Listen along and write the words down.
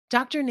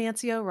Dr.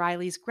 Nancy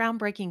O'Reilly's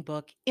groundbreaking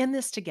book, In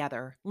This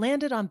Together,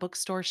 landed on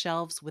bookstore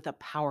shelves with a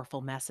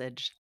powerful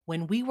message.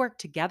 When we work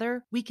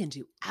together, we can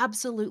do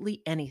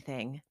absolutely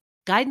anything.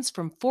 Guidance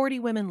from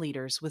 40 women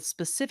leaders with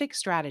specific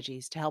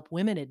strategies to help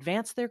women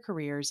advance their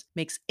careers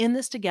makes In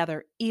This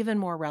Together even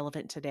more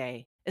relevant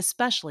today,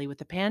 especially with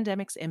the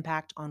pandemic's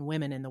impact on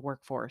women in the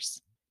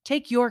workforce.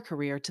 Take your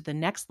career to the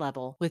next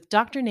level with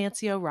Dr.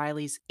 Nancy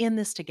O'Reilly's In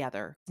This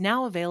Together,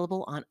 now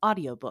available on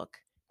audiobook.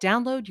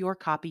 Download your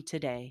copy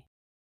today.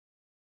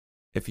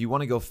 If you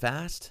want to go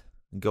fast,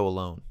 go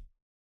alone.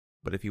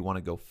 But if you want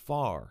to go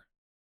far,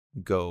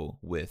 go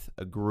with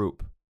a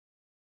group.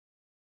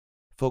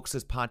 Folks,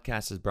 this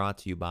podcast is brought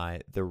to you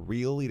by the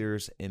Real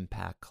Leaders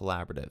Impact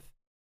Collaborative,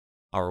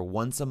 our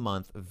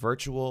once-a-month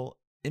virtual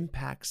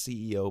Impact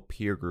CEO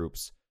peer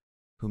groups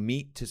who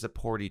meet to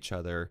support each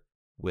other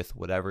with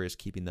whatever is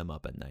keeping them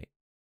up at night.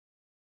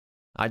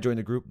 I joined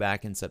the group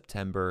back in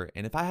September,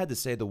 and if I had to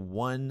say the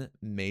one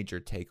major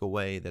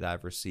takeaway that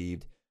I've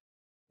received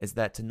is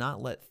that to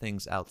not let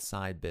things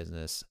outside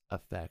business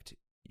affect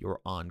your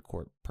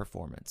on-court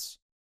performance.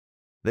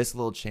 This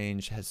little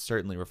change has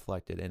certainly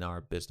reflected in our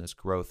business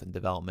growth and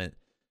development.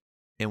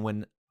 And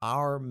when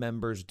our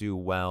members do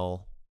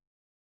well,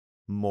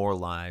 more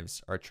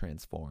lives are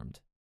transformed.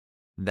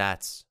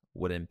 That's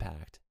what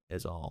Impact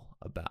is all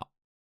about.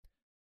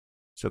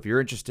 So if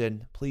you're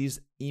interested, please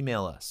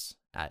email us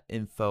at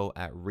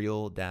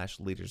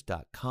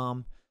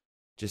info@real-leaders.com.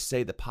 Just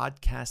say the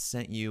podcast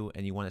sent you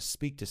and you want to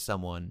speak to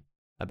someone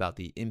about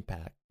the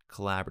Impact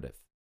Collaborative.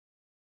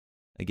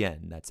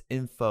 Again, that's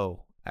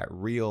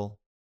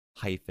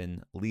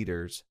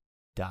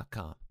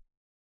info@real-leaders.com.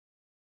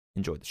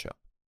 Enjoy the show.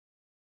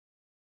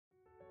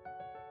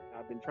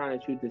 I've been trying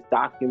to shoot this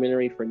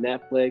documentary for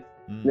Netflix.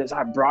 And so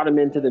I brought him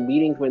into the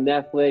meetings with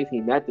Netflix. He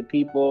met the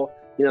people.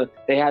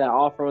 They had an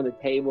offer on the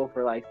table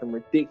for like some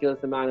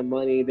ridiculous amount of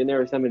money. Then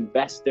there was some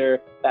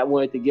investor that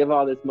wanted to give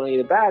all this money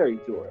to Battery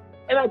Tour.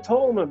 And I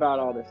told him about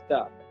all this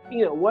stuff.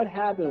 What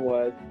happened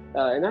was,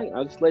 and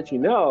I'll just let you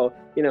know,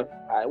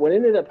 what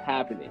ended up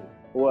happening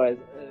was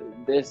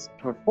this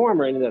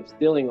performer ended up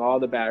stealing all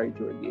the Battery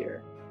Tour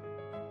gear,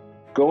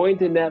 going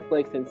to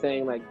Netflix and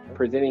saying,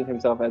 presenting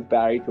himself as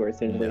Battery Tour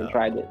essentially, and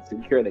tried to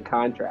secure the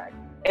contract.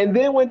 And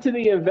then went to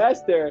the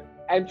investor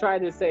and tried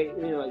to say,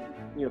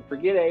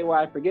 forget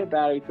AY, forget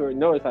Battery Tour.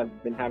 Notice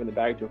I've been having the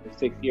Battery Tour for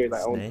 6 years.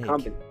 I own the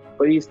company.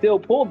 But he still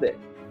pulled it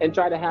and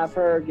tried to have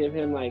her give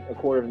him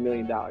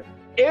 $250,000.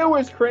 It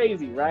was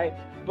crazy, right?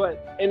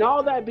 But in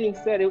all that being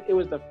said, it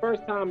was the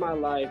first time in my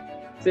life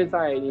since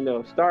I,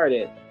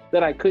 started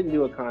that I couldn't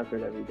do a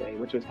concert every day,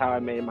 which was how I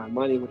made my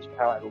money, which is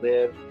how I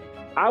lived.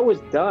 I was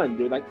done,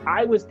 dude.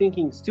 I was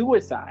thinking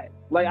suicide.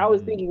 I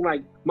was thinking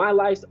my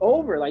life's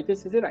over.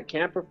 This is it. I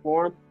can't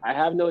perform. I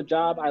have no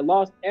job. I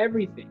lost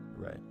everything.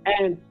 Right.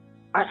 And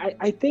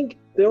I think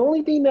the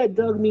only thing that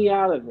dug me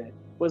out of it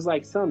was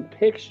some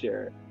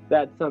picture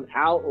that some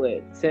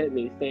outlet sent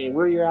me saying,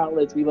 "We're your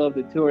outlets. We love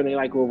the tour." And they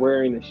were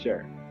wearing the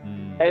shirt.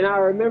 And I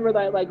remember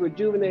that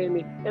rejuvenated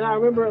me. And I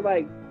remember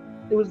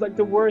it was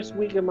the worst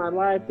week of my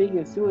life,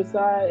 thinking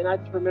suicide. And I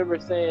just remember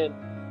saying,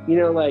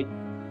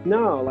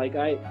 no,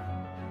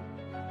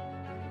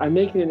 I'm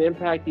making an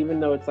impact,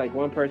 even though it's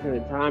one person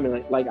at a time,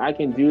 and I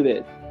can do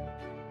this.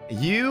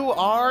 You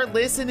are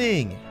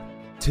listening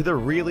to the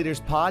Real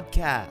Leaders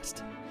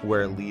Podcast,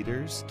 where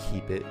leaders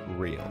keep it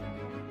real.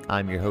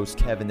 I'm your host,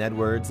 Kevin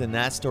Edwards, and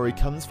that story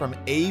comes from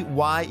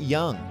A.Y.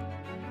 Young,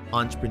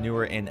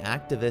 entrepreneur and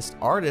activist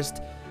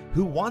artist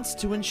who wants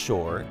to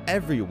ensure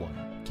everyone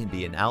can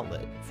be an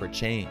outlet for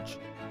change.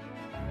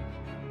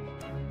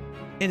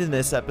 And in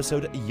this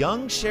episode,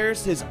 Young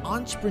shares his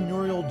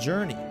entrepreneurial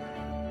journey,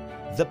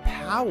 the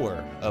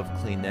power of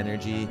clean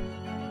energy,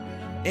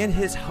 and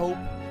his hope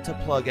to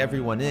plug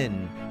everyone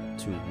in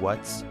to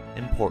what's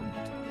important.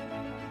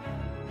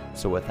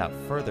 So without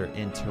further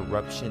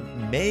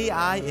interruption, may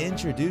I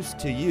introduce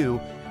to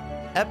you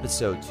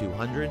episode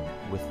 200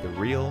 with the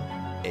real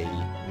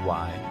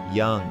A.Y.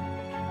 Young.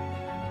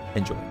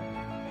 Enjoy.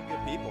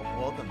 Good people,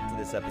 welcome to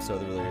this episode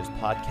of the Real Leaders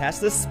Podcast,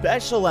 the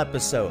special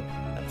episode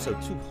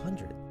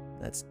 200.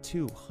 That's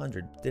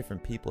 200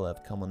 different people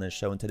have come on this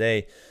show. And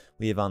today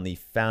we have on the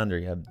founder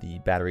of the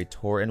Battery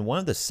Tour and one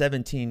of the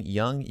 17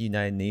 young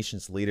United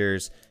Nations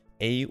leaders,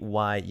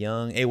 A.Y.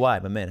 Young. A.Y.,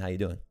 my man, how you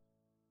doing?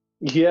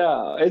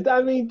 Yeah,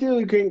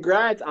 dude,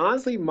 congrats.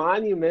 Honestly,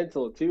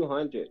 monumental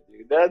 200, dude.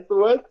 That's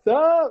what's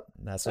up.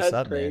 That's what's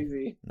up,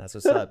 crazy. Man. That's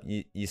what's up.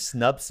 You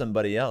snubbed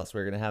somebody else.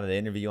 We're going to have an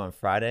interview on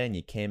Friday, and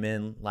you came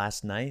in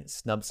last night,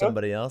 snubbed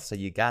somebody else, so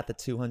you got the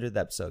 200th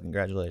episode.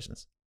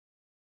 Congratulations.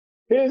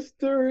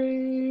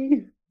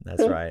 History.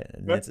 That's right.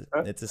 And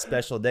it's a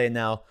special day.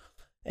 Now,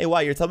 hey,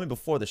 why you're telling me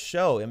before the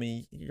show,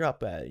 you're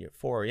up at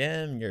 4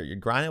 a.m., you're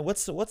grinding.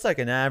 What's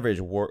an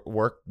average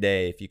work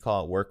day, if you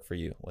call it work for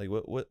you?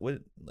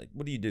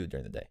 What do you do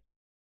during the day?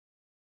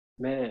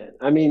 Man,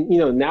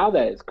 now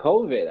that it's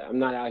COVID, I'm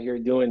not out here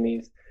doing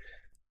these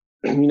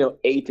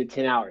 8 to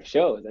 10 hour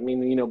shows.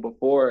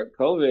 Before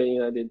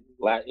COVID, I did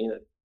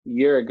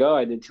year ago,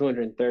 I did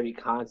 230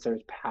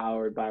 concerts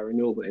powered by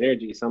renewable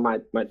energy. So my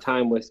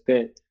time was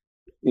spent,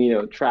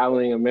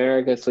 traveling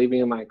America, sleeping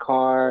in my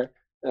car,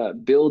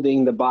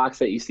 building the box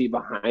that you see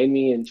behind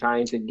me and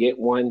trying to get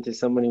one to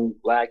someone who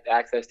lacked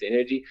access to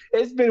energy.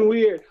 It's been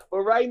weird, but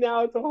right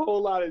now it's a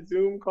whole lot of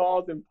Zoom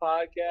calls and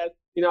podcasts.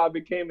 I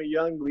became a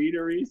young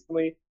leader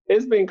recently.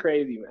 It's been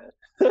crazy,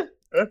 man.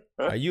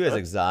 Are you as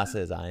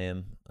exhausted as I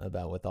am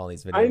about with all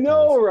these I video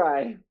calls? know,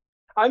 right?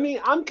 I mean,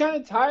 I'm kind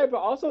of tired, but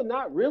also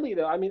not really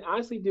though. I mean,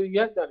 honestly, dude, you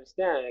have to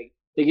understand, like,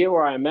 to get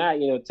where I'm at,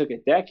 it took a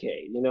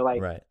decade.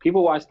 Like Right.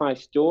 people watch my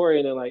story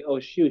and they're like, "Oh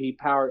shoot, he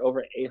powered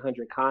over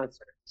 800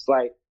 concerts."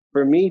 Like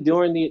for me,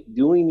 doing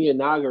the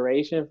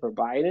inauguration for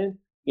Biden,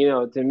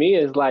 to me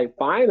is like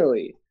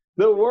finally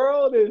the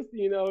world is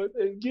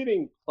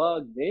getting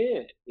plugged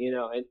in,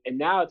 and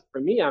now it's for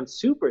me, I'm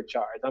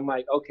supercharged. I'm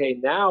like, okay,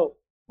 now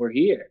we're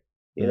here,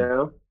 you Mm.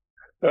 know.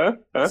 Huh?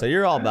 So Huh?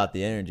 you're all about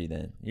the energy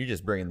then. You're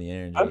just bringing the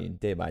energy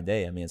day by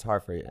day. I mean, it's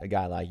hard for a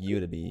guy like you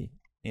to be,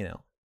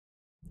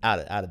 out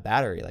of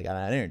battery, like out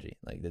of energy.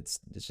 Like it's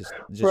just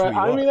who Right. you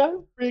I are.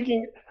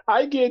 mean,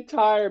 I get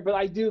tired, but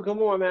I do.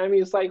 Come on, man. I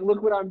mean, it's like,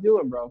 look what I'm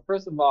doing, bro.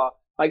 First of all,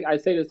 like I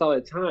say this all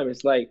the time,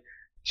 it's like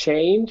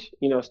change,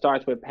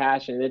 starts with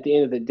passion. And at the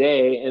end of the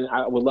day, and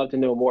I would love to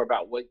know more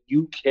about what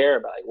you care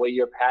about, like what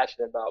you're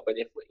passionate about. But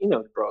if,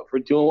 bro, if we're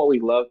doing what we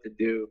love to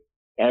do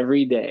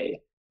every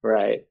day,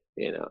 right,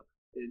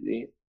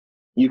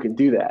 you can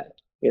do that,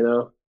 you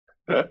know?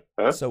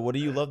 So what do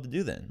you love to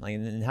do then? Like,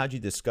 and how'd you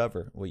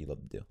discover what you love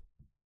to do?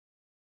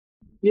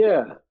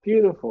 Yeah,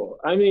 beautiful.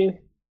 I mean,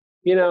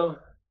 you know,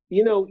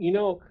 you know, you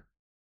know,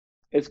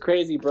 it's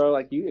crazy, bro.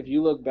 Like if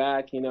you look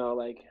back,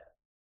 like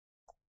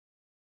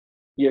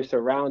your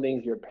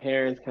surroundings, your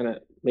parents kind of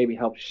maybe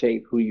help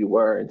shape who you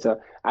were. And so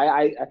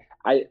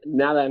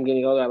now that I'm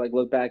getting older, I like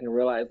look back and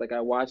realize like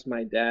I watched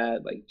my dad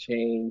like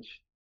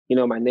change,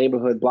 my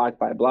neighborhood block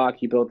by block.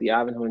 He built the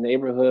Ivanhoe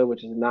neighborhood,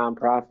 which is a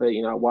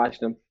nonprofit. I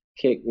watched him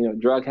kick,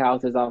 drug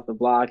houses off the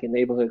block and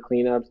neighborhood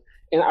cleanups.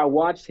 And I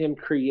watched him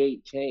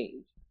create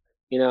change,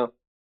 you know.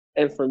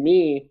 And for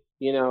me,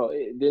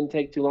 it didn't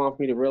take too long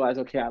for me to realize,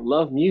 okay, I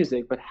love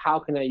music, but how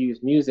can I use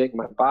music,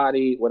 my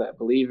body, what I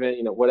believe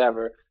in,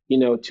 whatever,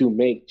 to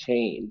make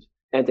change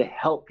and to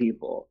help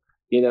people,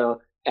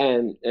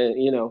 and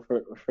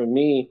for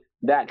me,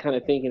 that kind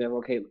of thinking of,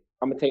 okay,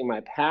 I'm gonna take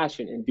my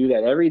passion and do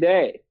that every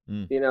day,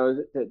 Mm.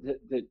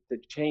 to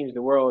change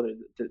the world,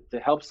 to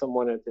help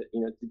someone, or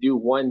to do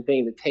one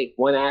thing, to take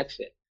one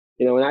action.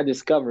 When I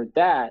discovered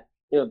that,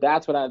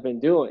 that's what I've been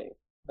doing.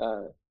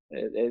 Uh,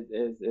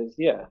 is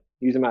yeah,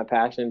 using my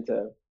passion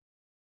to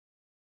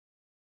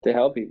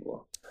help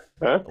people.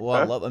 Huh?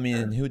 Well, Huh? I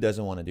mean, who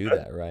doesn't want to do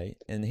that, right?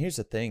 And here's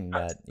the thing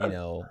that,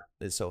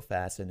 is so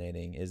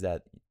fascinating is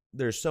that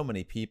there's so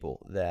many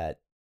people that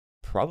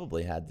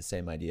probably had the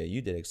same idea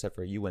you did, except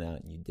for you went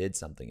out and you did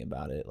something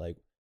about it. Like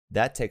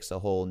that takes a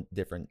whole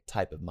different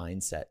type of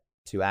mindset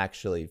to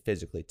actually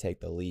physically take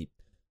the leap.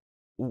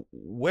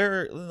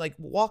 Where, like,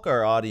 walk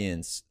our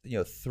audience,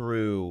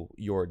 through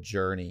your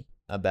journey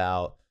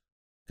about,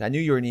 I knew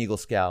you were an Eagle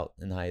Scout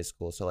in high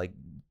school. So like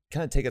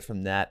kind of take it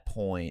from that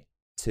point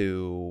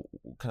to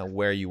kind of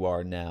where you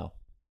are now.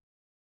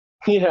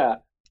 Yeah.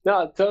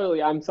 No,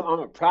 totally. I'm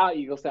a proud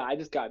Eagle Scout. I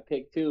just got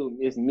picked too.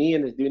 It's me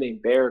and this dude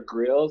named Bear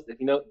Grylls. If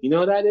you know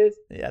who that is?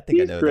 Yeah, I think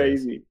I He's know who that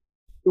is. crazy.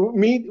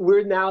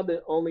 We're now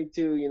the only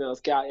two,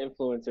 Scout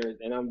influencers,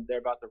 and they're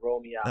about to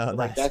roll me out. Oh, So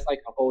like nice. that's like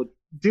a whole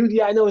dude.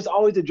 Yeah, I know. It's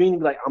always a dream to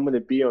be like, I'm gonna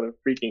be on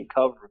a freaking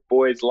cover of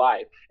Boys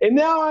Life, and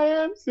now I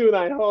am soon.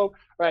 I hope,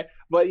 right?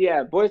 But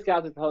yeah, Boy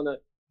Scouts is a whole nother.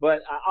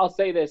 But I'll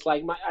say this: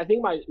 like I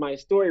think my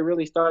story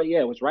really started. Yeah,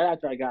 it was right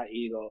after I got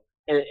Eagle,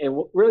 and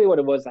really what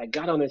it was, I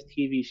got on this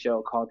TV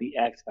show called The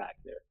X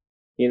Factor.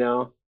 You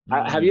know,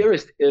 have you Mm.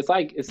 ever? Yeah,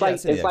 I've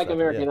seen the It's X like Factor. Yeah,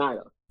 American of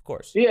Idol.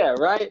 course. Yeah,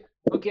 right.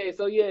 Okay,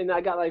 so yeah, and I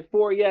got like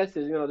four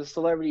yeses. The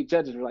celebrity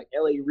judges were like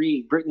Ellie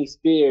Reed, Britney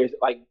Spears.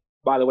 Like,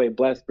 by the way,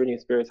 bless Britney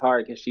Spears'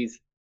 heart because she's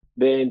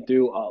been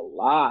through a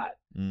lot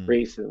Mm.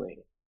 recently.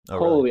 Oh,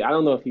 really? Holy, I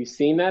don't know if you've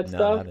seen that No, I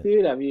stuff, haven't.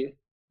 dude. Have you?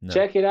 No.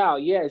 Check it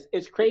out. Yeah,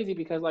 it's crazy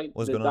because like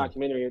What's the going on?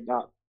 documentary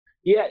about.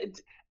 Yeah,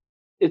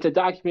 it's a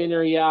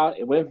documentary out.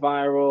 It went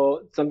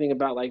viral. Something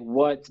about like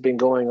what's been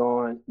going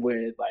on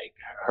with like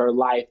her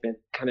life and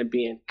kind of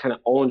being kind of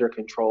owned or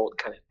controlled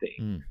kind of thing,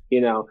 Mm.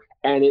 you know.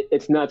 And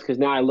it's nuts because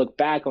now I look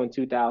back on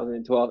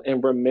 2012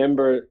 and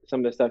remember some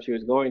of the stuff she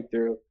was going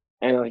through,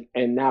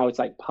 and now it's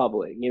like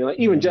public,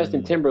 Even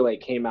Justin Mm. Timberlake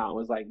came out and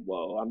was like,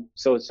 "Whoa, I'm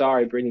so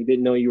sorry, Brittany.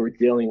 Didn't know you were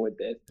dealing with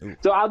this." Oof.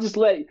 So I'll just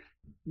let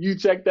you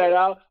check that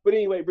out. But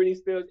anyway, Britney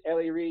Spears,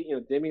 Ellie Reed,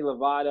 Demi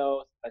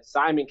Lovato,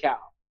 Simon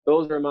Cowell,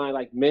 those are my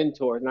like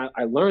mentors, and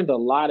I learned a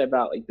lot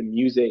about like the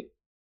music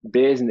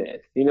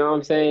business. You know what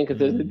I'm saying? Because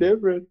there's a Mm.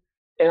 difference.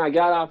 And I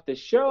got off the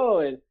show,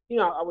 and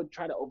I would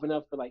try to open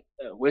up for like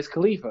Wiz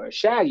Khalifa or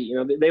Shaggy.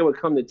 They would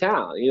come to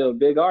town.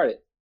 Big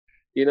artists.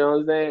 You know what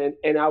I'm saying?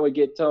 And I would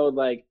get told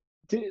like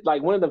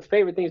one of the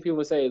favorite things people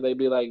would say, they'd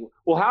be like,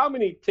 "Well, how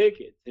many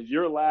tickets has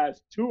your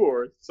last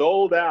tour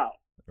sold out?"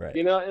 Right.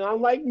 And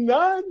I'm like,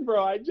 "None,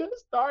 bro. I just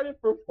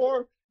started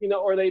performing."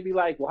 or they'd be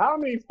like, well, how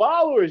many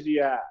followers do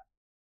you have?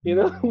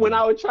 When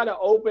I would try to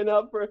open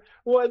up for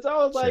once, I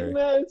was like, Sure.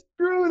 man,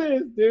 screw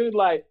this, dude.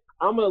 Like,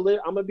 I'm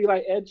gonna be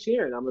like Ed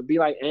Sheeran. I'm gonna be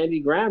like Andy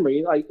Grammer.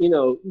 Like,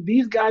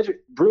 these guys are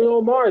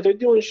Bruno Mars. They're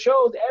doing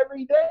shows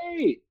every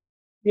day.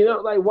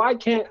 Like, why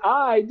can't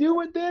I do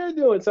what they're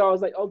doing? So I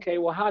was like, okay,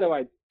 well, how do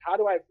I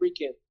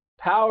freaking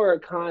power a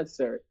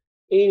concert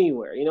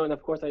anywhere? And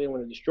of course I didn't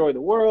want to destroy the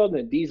world, and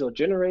the diesel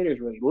generator is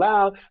really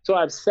loud. So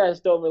I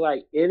obsessed over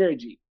like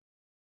energy,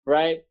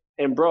 right?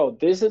 And bro,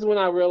 this is when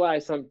I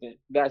realized something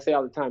that I say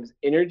all the time is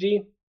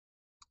energy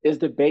is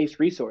the base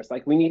resource.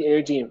 Like, we need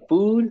energy in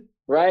food,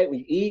 right? We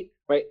eat,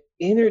 right?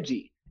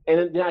 Energy.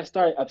 And then I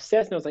started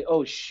obsessing. I was like,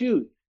 oh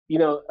shoot,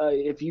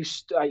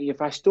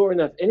 if I store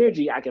enough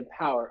energy, I can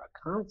power a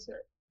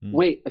concert.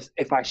 Wait,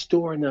 if I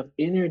store enough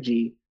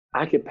energy,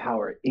 I could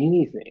power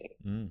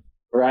anything.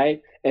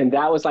 Right. And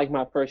that was like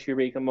my first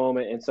eureka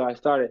moment. And so I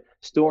started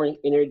storing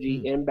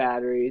energy in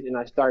batteries, and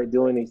I started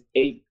doing these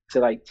 8 to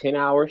like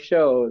 10-hour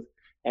shows.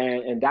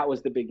 And that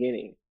was the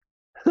beginning.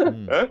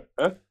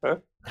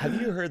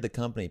 Have you heard the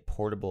company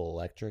Portable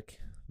Electric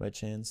by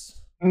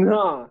chance?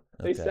 Nah,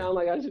 they Okay. sound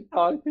like I should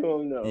talk to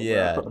them though.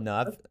 Yeah, bro.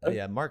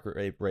 no, Mark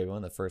Ray, one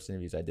of the first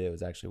interviews I did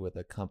was actually with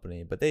a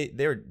company, but they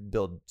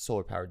build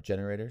solar powered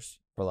generators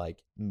for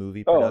like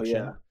movie Oh production.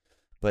 yeah.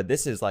 But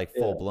this is like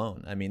full Yeah.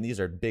 blown. I mean, these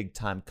are big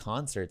time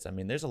concerts. I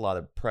mean, there's a lot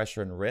of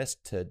pressure and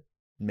risk to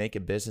make a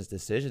business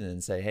decision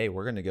and say, hey,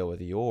 we're going to go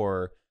with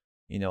your,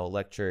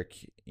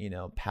 electric,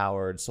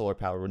 powered, solar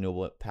powered,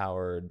 renewable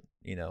powered,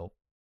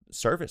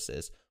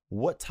 services.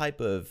 What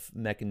type of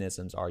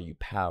mechanisms are you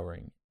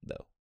powering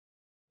though?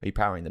 Are you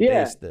powering the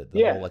Yeah. base, the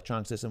Yeah. whole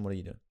electronic system? What are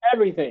you doing?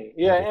 Everything.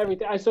 Yeah, Everything.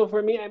 everything. And so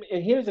for me, and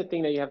here's the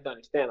thing that you have to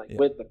understand, like Yeah.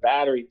 with the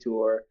battery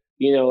tour,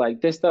 like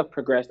this stuff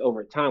progressed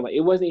over time. Like, it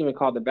wasn't even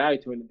called the battery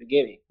tour in the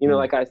beginning.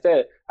 Like I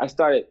said, I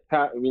started,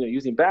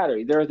 using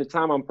battery. There was a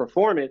time I'm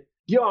performing.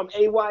 Yo, I'm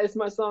AY. It's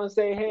my song.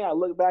 Say, hey, I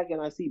look back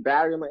and I see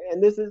battery. I'm like,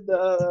 and this is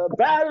the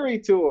battery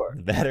tour.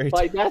 The battery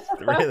Like, tour. that's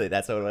Really?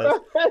 That's what it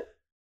was?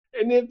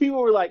 And then people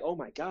were like, "Oh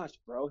my gosh,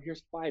 bro!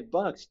 Here's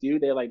 $5,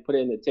 dude." They like put it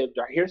in the tip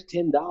jar. Here's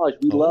 $10.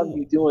 We love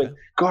you doing Okay.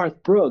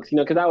 Garth Brooks,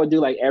 because I would do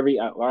like every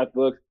Garth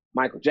Brooks,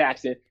 Michael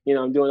Jackson.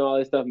 I'm doing all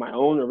this stuff, my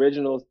own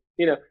originals.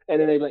 And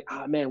then they'd be like,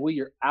 "Oh man, we're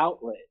your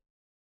outlet.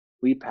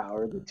 We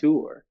power the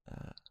tour."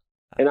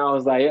 And I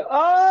was like,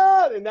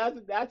 "Oh!" And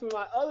that's when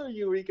my other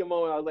eureka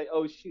moment. I was like,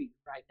 "Oh shoot,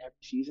 right?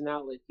 She's an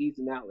outlet. He's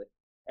an outlet.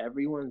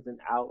 Everyone's an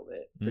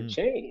outlet for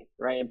change,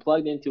 right? And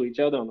plugged into each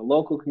other on the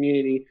local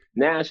community,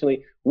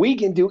 nationally. We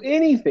can do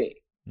anything,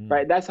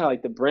 right? That's how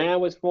like the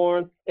brand was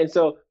formed. And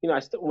so,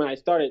 when I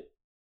started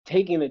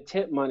taking the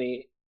tip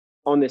money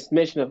on this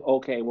mission of,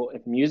 okay, well,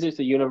 if music's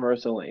a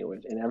universal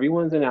language and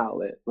everyone's an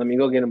outlet, let me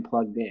go get them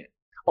plugged in.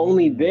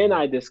 Only then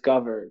I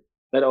discovered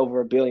that over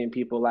 1 billion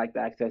people lacked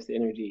access to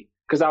energy,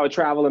 because I would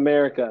travel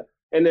America,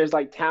 and there's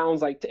like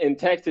towns like in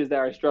Texas that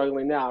are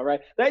struggling now, right?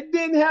 That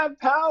didn't have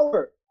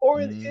power. Or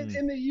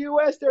in the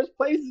US, there's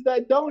places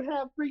that don't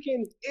have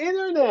freaking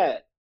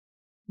internet.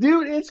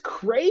 Dude, it's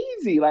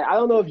crazy. Like, I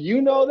don't know if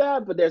you know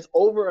that, but there's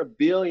over 1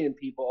 billion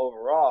people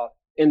overall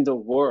in the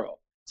world.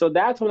 So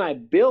that's when I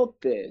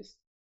built this,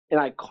 and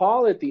I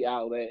call it the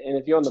outlet. And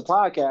if you're on the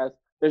podcast,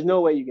 there's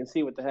no way you can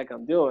see what the heck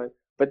I'm doing,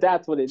 but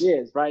that's what it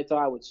is, right? So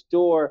I would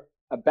store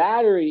a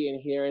battery in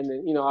here, and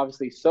then,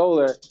 obviously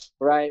solar,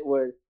 right,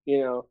 would,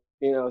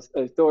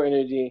 store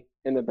energy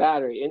in the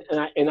battery.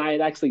 And I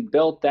had actually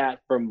built that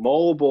for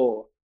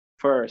mobile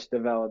first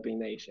developing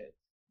nations.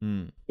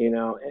 And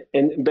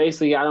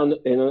basically, I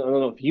don't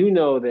know if you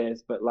know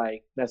this, but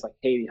like that's like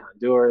Haiti,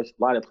 Honduras,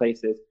 a lot of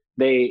places,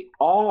 they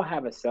all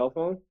have a cell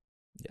phone.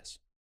 Yes.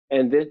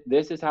 And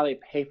this is how they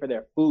pay for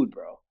their food,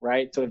 bro,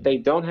 right? So if they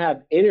don't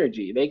have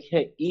energy, they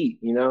can't eat,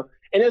 And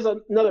there's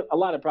a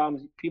lot of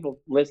problems. People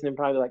listening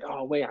probably like,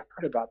 oh wait, I've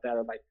heard about that.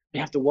 Or like, they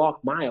have to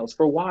walk miles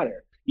for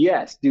water.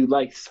 Yes, dude,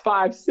 like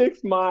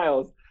 5-6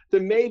 miles to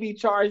maybe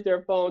charge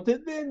their phone to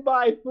then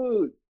buy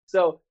food.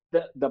 So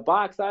the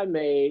box I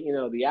made,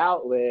 the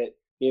outlet,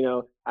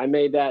 I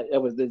made that.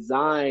 It was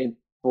designed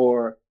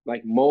for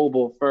like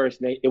mobile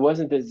first. It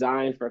wasn't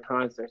designed for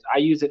concerts. I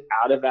use it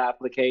out of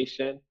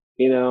application,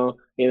 to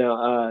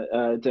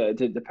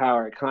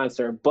power a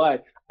concert.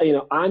 But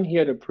I'm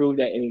here to prove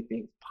that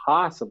anything's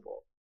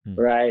possible,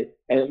 right?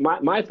 And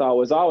my thought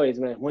was always,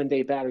 man, one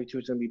day battery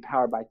tour is going to be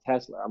powered by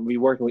Tesla. I'm going to be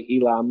working with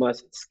Elon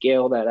Musk to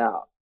scale that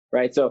out,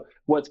 right? So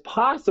what's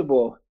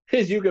possible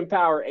is you can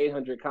power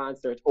 800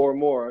 concerts or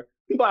more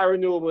by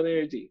renewable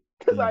energy,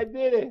 because I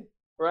did it,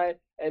 right?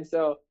 And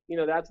so,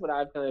 that's what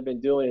I've kind of been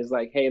doing is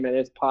like, hey, man,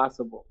 it's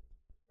possible,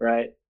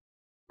 right,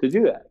 to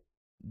do that.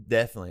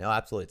 Definitely. Oh,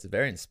 absolutely. It's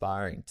very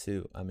inspiring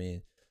too. I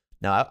mean,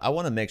 now I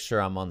want to make sure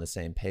I'm on the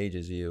same page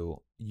as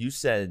you. You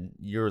said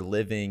you're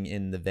living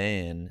in the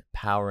van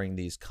powering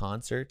these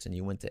concerts, and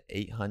you went to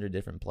 800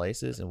 different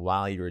places. And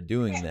while you were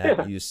doing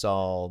that, you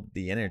saw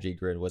the energy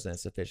grid wasn't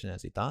as sufficient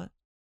as you thought.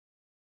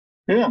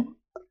 Yeah.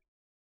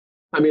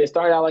 I mean, it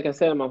started out, like I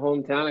said, in my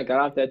hometown. I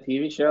got off that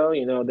TV show,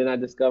 then I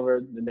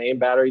discovered the name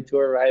Battery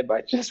Tour, right,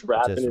 by just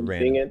rapping and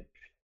singing.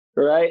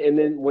 Right. And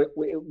then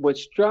what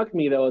struck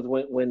me though is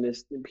when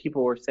this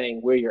people were saying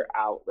we're your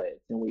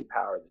outlets and we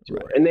power the tour.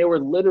 Right. And they were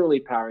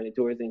literally powering the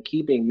tours and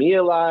keeping me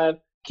alive,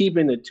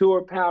 keeping the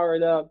tour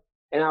powered up.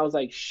 And I was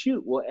like,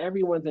 shoot, well,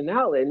 everyone's an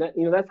outlet. And that,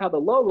 that's how the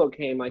logo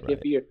came. Like if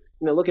Right.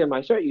 you're, looking at my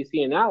shirt, you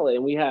see an outlet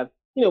and we have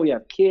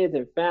kids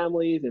and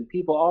families and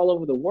people all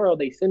over the world.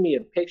 They send me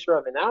a picture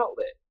of an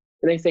outlet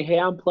and they say, hey,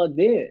 I'm plugged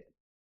in.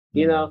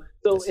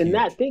 So That's in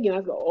that huge. thinking,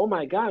 I go, oh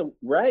my God,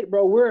 right,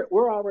 bro,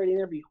 we're already in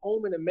every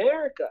home in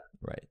America.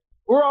 Right.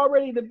 We're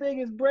already the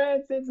biggest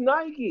brand since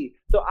Nike.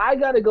 So I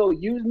got to go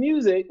use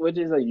music, which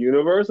is a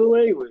universal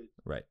language,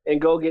 Right. and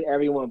go get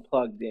everyone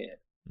plugged in.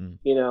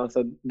 Mm.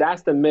 So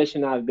that's the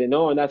mission I've been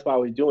on. That's why I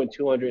was doing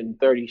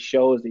 230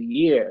 shows a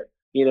year,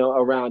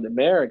 around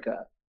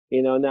America.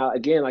 Now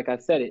again, like I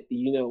said,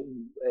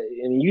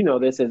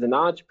 and this as an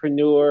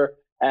entrepreneur,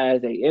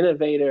 as an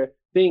innovator,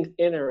 things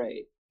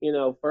iterate.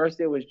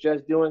 First it was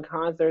just doing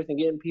concerts and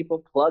getting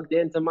people plugged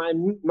into my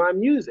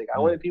music. I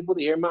wanted people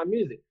to hear my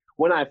music.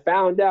 When I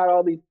found out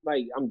all these,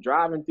 like, I'm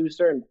driving through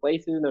certain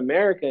places in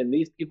America and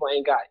these people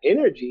ain't got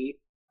energy,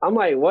 I'm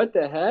like, what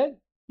the heck?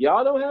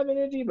 Y'all don't have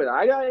energy, but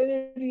I got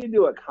energy to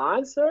do a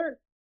concert?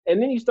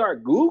 And then you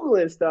start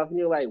Googling stuff and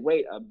you're like,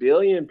 wait, 1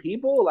 billion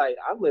people? Like,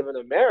 I live in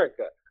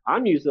America.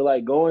 I'm used to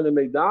like going to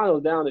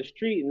McDonald's down the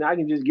street and I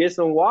can just get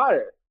some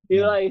water.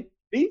 Like,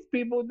 these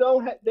people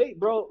don't have,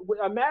 bro,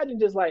 imagine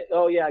just like,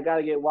 oh yeah, I got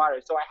to get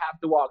water. So I have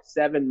to walk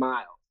 7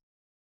 miles.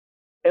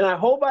 And I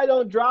hope I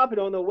don't drop it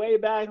on the way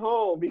back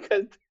home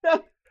because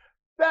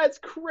that's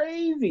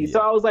crazy. Yeah. So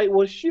I was like,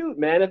 well, shoot,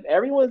 man, if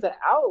everyone's an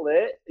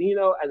outlet,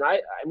 and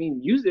I mean,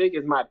 music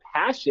is my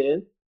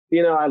passion.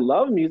 I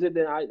love music.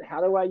 Then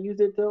how do I use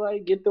it to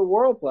like get the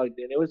world plugged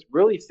in? It was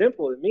really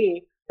simple to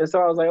me. And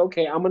so I was like,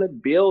 okay, I'm going to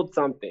build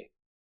something.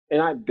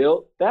 And I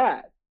built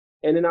that.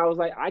 And then I was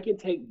like, I can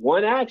take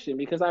one action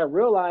because I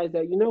realized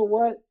that,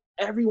 what?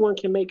 Everyone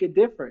can make a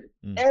difference.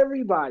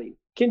 Everybody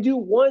can do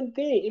one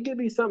thing. It could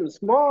be something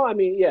small. I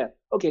mean, yeah,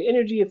 okay,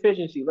 energy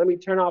efficiency. Let me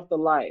turn off the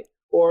light.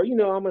 Or,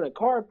 I'm in a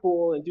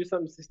carpool and do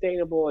something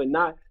sustainable and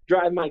not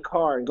drive my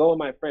car and go with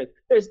my friends.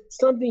 There's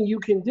something you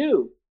can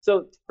do.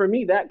 So for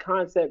me, that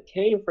concept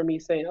came from me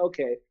saying,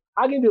 okay,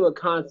 I can do a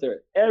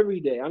concert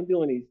every day. I'm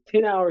doing these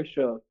 10-hour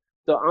shows.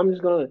 So I'm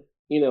just going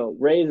to,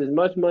 raise as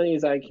much money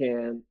as I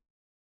can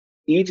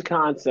each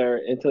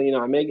concert until,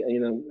 I make,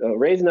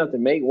 raise enough to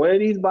make one of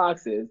these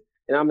boxes.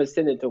 And I'm going to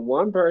send it to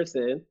one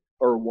person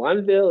or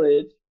one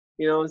village,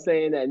 what I'm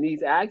saying, that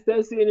needs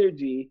access to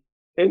energy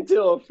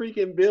until a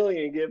freaking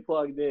billion get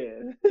plugged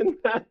in.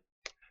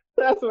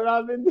 That's what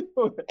I've been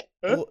doing.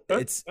 Well,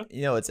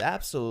 it's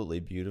absolutely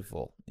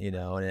beautiful, and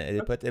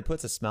it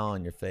puts a smile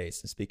on your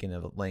face. And speaking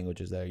of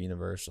languages that are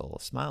universal,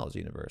 a smile is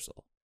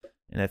universal.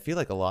 And I feel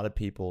like a lot of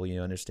people,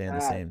 understand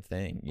the same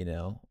thing,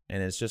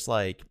 and it's just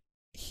like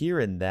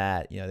hearing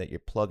that, that you're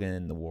plugging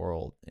in the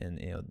world and,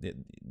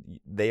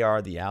 they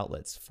are the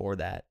outlets for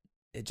that.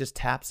 It just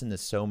taps into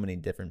so many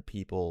different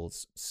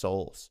people's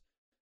souls.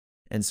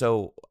 And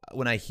so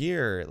when I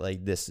hear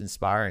like this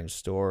inspiring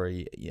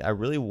story, I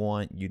really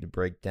want you to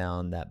break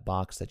down that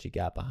box that you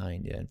got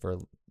behind you. And for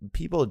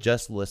people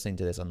just listening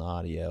to this on the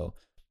audio,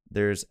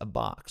 there's a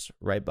box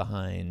right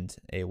behind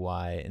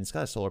AY and it's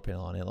got a solar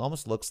panel on it. It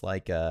almost looks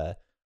like a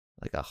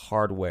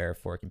hardware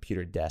for a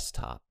computer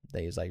desktop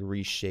that is like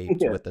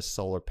reshaped with the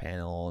solar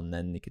panel, and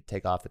then you could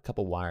take off a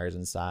couple wires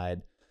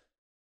inside.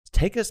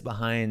 Take us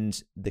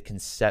behind the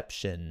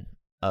conception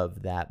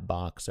of that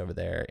box over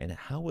there and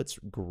how it's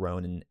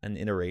grown in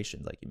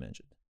iterations, like you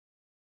mentioned.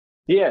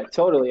 Yeah,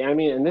 totally. I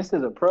mean, and this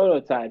is a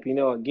prototype,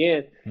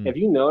 again, if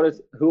you notice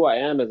who I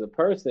am as a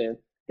person,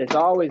 it's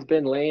always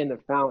been laying the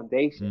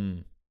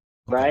foundation,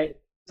 right?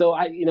 So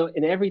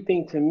and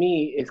everything to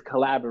me is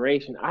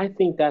collaboration. I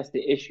think that's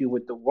the issue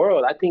with the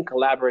world. I think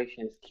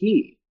collaboration is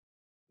key.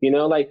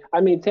 Like,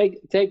 I mean, take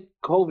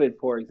COVID,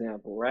 for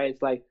example, right?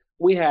 It's like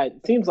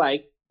seems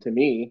like to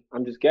me,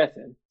 I'm just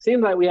guessing,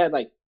 seems like we had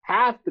like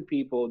half the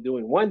people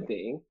doing one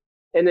thing,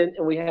 and then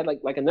we had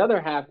like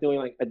another half doing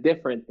like a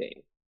different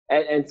thing.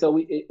 And so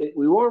we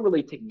weren't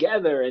really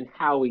together in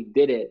how we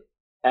did it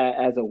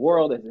as a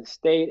world, as a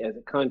state, as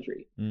a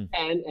country.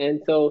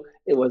 And so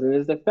it wasn't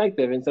as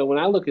effective. And so when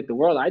I look at the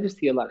world, I just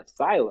see a lot of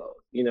silos,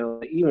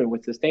 even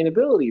with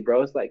sustainability,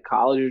 bro. It's like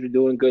colleges are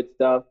doing good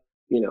stuff.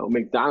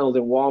 McDonald's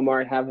and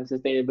Walmart have a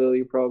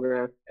sustainability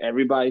program.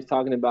 Everybody's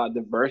talking about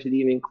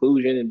diversity and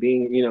inclusion and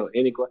being,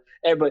 inequal.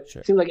 But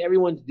it seems like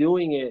everyone's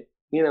doing it,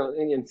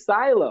 in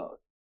silos.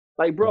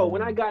 Like, bro,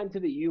 when I got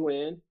into the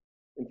UN,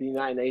 into the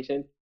United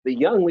Nations, the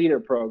Young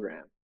Leader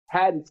Program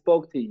hadn't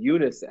spoke to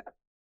UNICEF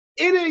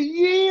in a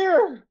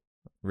year.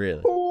 Really?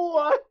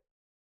 What?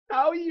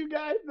 How are you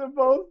guys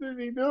supposed to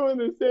be doing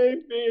the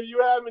same thing if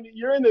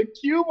you're in the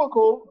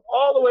cubicle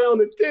all the way on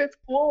the 10th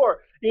floor?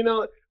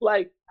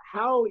 Like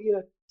how,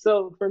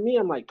 so for me,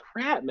 I'm like,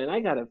 crap, man, I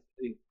gotta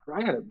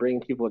bring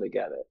people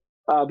together.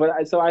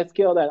 So I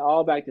scale that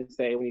all back to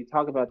say, when you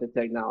talk about the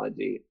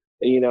technology,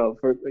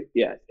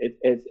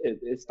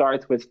 it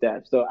starts with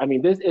steps. So, I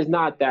mean, this is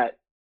not that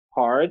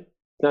hard.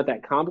 It's not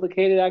that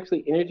complicated,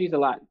 actually. Energy is a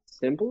lot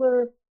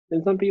simpler.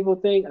 than some people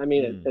think. I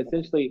mean, Mm,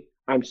 essentially,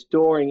 I'm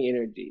storing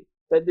energy.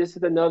 But this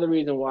is another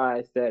reason why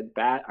I said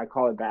I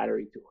call it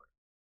battery tour,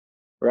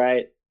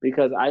 right?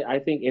 Because I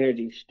think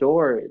energy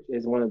storage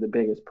is one of the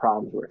biggest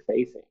problems we're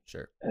facing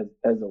sure.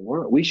 as a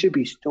world. We should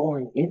be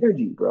storing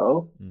energy,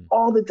 bro, Mm,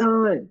 all the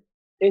time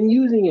and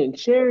using it and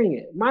sharing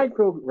it.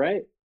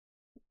 Right?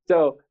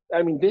 So,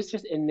 I mean, this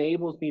just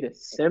enables me to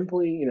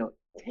simply,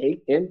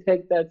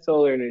 take that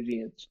solar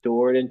energy and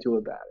store it into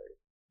a battery,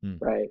 mm.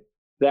 right?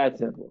 That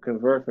simple.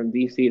 Convert from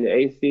DC to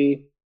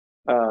AC,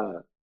 uh,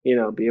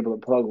 be able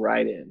to plug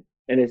right in.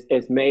 And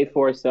it's made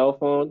for a cell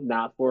phone,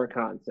 not for a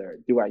concert.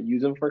 Do I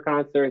use them for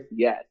concerts?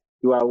 Yes.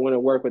 Do I want to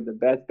work with the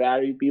best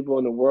battery people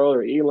in the world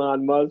or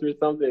Elon Musk or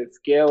something and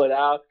scale it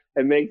out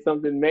and make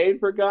something made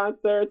for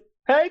concerts?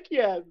 Heck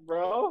yes,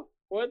 bro.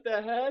 What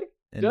the heck?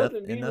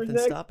 Justin And Bieber's nothing's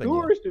next stopping you.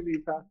 tour should be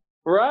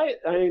right.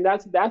 I mean,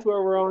 that's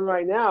where we're on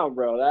right now,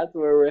 bro. That's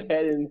where we're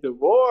heading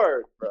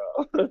towards,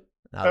 bro.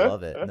 I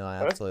love it. No,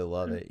 I absolutely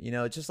love it.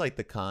 It's just like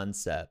the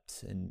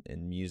concept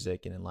in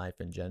music and in life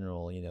in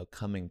general,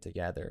 coming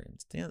together.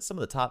 It's, some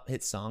of the top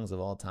hit songs of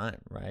all time,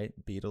 right?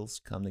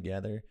 Beatles, Come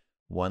Together,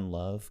 One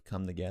Love,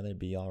 Come Together,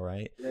 Be All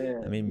Right.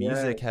 Yeah, I mean, yeah.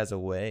 music has a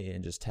way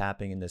in just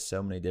tapping into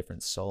so many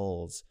different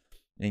souls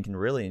and can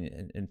really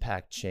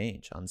impact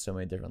change on so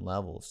many different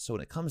levels. So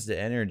when it comes to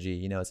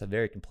energy, it's a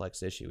very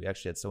complex issue. We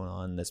actually had someone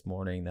on this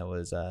morning that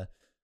was a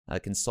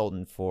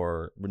consultant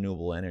for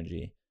renewable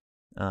energy,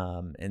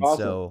 and Awesome.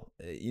 so,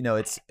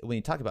 it's when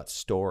you talk about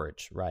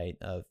storage, right,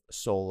 of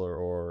solar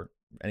or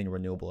any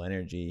renewable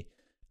energy,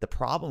 the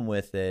problem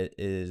with it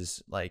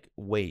is like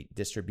weight,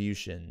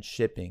 distribution,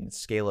 shipping,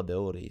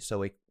 scalability. So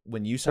like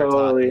when you start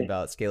talking Totally.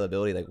 about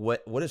scalability, like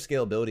what does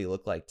scalability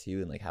look like to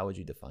you, and like how would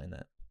you define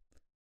that?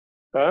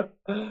 Huh?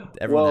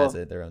 Everyone has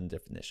Well, their own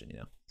definition.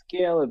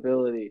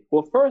 scalability.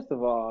 Well, first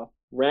of all,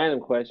 random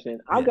question.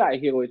 I Yeah. got to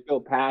hear what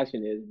your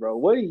passion is, bro.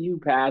 What are you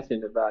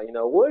passionate about?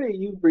 What do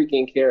you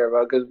freaking care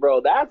about? Because,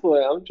 bro, that's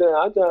what I'm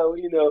trying,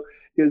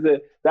 because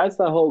that's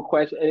the whole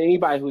question. And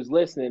anybody who's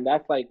listening,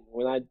 that's like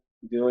when I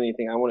do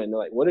anything, I want to know,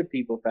 like, what are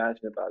people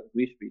passionate about?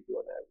 We should be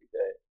doing that every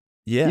day.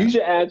 Yeah. You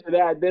should answer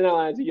that, then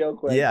I'll answer your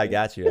Yeah, I question.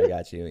 got you. I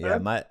got you. Yeah,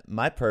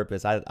 my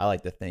purpose, I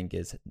like to think,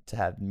 is to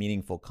have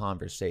meaningful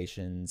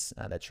conversations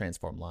that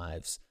transform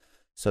lives.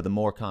 So the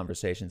more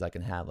conversations I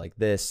can have like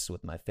this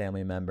with my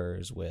family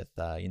members, with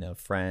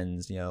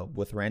friends,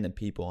 with random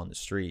people on the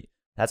street,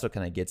 that's what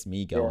kind of gets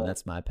me going. Yeah.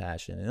 That's my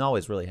passion, and it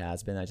always really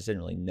has been. I just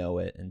didn't really know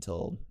it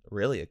until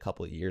really a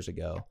couple of years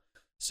ago.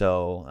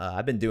 So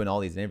I've been doing all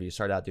these interviews.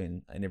 Started out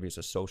doing interviews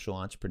with social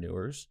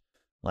entrepreneurs,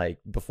 like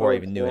before I Oh,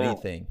 even knew snap.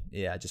 anything.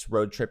 Yeah, just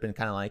road tripping,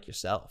 kind of like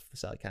yourself.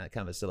 So kind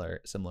of a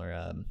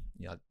similar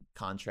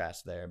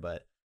contrast there.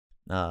 But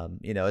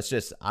it's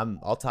just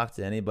I'll talk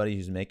to anybody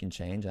who's making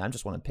change, and I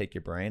just want to pick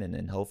your brain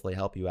and hopefully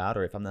help you out.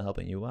 Or if I'm not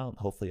helping you out,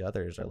 hopefully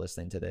others are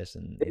listening to this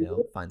and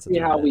find See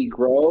something how to. we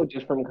grow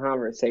just from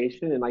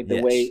conversation and like the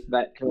Yes, way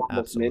that can almost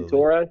absolutely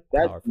mentor us.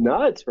 That's powerful.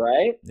 nuts,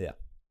 right? Yeah,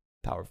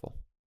 powerful.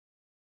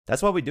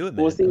 That's why we do it,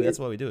 We'll man. I see mean, it, that's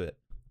why we do it.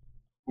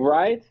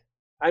 right?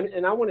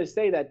 And I want to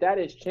say that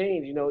has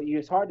changed.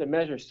 It's hard to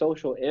measure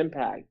social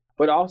impact,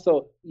 but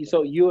also,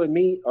 so you and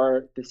me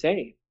are the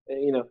same.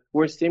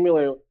 We're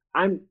similar.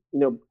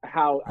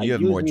 How I You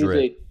have use more drip.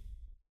 music.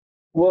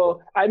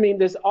 Well, I mean,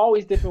 there's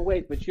always different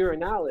ways, but you're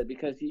an outlet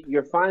because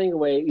you're finding a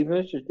way. Even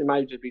if it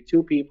might just be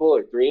two people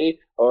or three,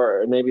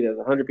 or maybe there's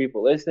 100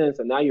 people listening.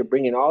 So now you're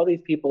bringing all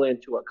these people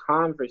into a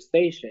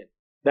conversation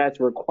that's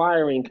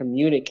requiring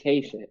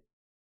communication,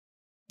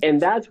 and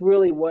that's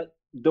really what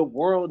the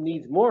world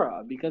needs more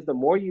of. Because the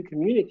more you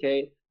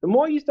communicate, the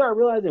more you start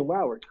realizing,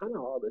 wow, we're kind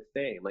of all the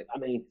same. Like, I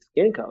mean,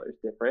 skin color is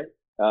different.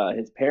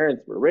 His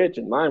parents were rich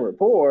and mine were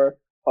poor,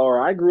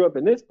 or I grew up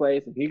in this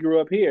place and he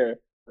grew up here.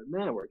 But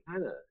man, we're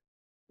kind of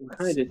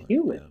just Similar.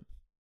 human.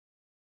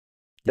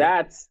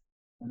 Yeah. Yeah.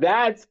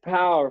 That's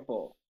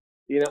powerful,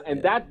 and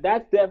Yeah.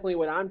 that's definitely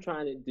what I'm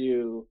trying to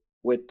do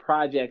with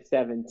Project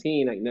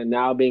 17. Like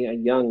now being a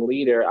young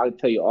leader, I'll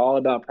tell you all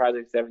about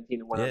Project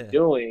 17 and what I'm Yeah.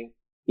 doing.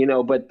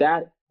 But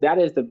that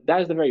is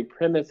the very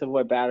premise of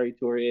what Battery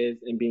Tour is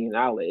and being an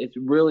outlet. It's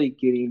really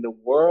getting the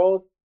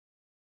world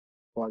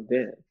plugged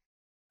in.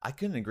 I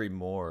couldn't agree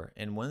more.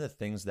 And one of the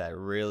things that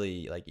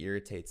really like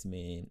irritates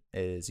me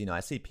is,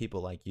 I see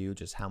people like you,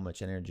 just how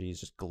much energy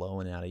is just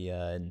glowing out of you.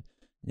 And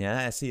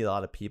I see a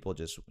lot of people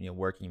just,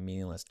 working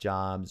meaningless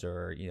jobs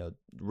or,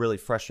 really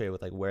frustrated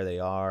with like where they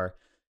are.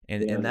 Yeah,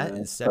 And that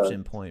man. So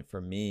inception point for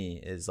me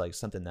is like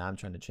something that I'm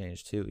trying to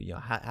change too.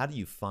 How do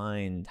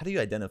you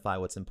identify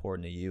what's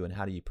important to you and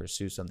how do you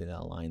pursue something that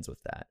aligns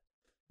with that?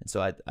 And so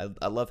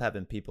I love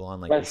having people on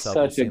like that's yourself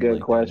who such a seem good like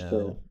they question.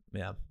 know.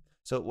 Yeah.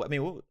 So, I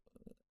mean,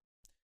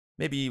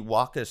 maybe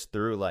walk us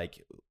through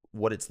like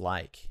what it's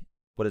like.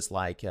 What it's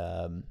like.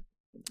 Are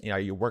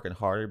you working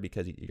harder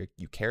because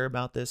you care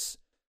about this?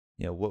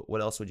 What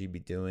else would you be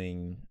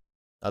doing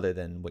other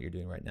than what you're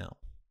doing right now?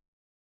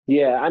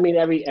 Yeah, I mean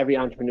every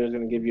entrepreneur is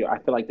going to give you, I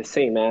feel like, the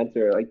same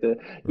answer, like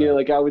Right.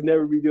 like I would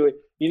never be doing,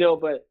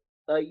 but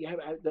you have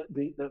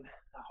the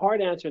hard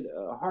answer,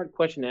 a hard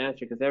question to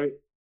answer, because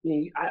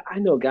I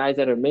know guys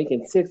that are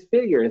making six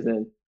figures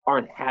and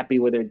aren't happy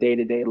with their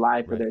day-to-day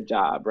life or Right. their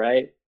job,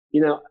 right?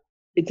 You know,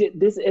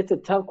 it's a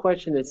tough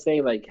question to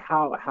say, like,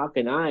 how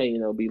can I,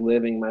 be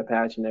living my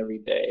passion every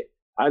day?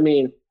 I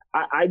mean,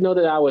 I know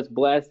that I was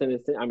blessed, and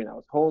I mean, I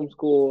was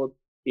homeschooled,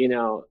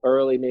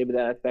 early. Maybe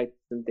that affected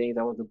some things.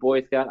 I was a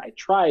Boy Scout. I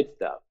tried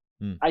stuff.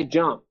 Mm, I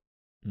jumped.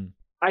 mm,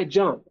 I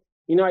jumped.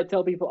 I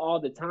tell people all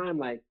the time,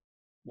 like,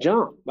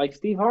 jump, like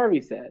Steve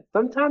Harvey said.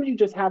 Sometimes you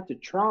just have to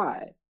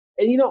try,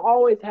 and you don't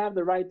always have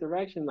the right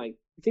direction. Like,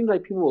 it seems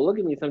like people will look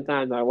at me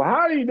sometimes like, well,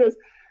 how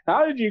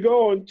did you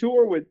go on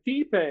tour with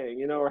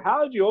T-Pain, or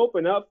how did you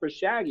open up for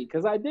Shaggy?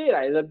 Because I did.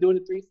 I ended up doing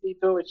a 3 city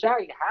tour with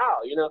Shaggy. How?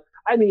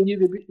 I mean, you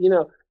could,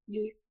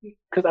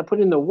 because I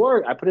put in the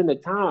work, I put in the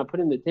time, I put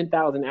in the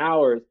 10,000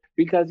 hours.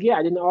 Because yeah,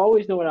 I didn't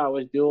always know what I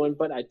was doing,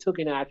 but I took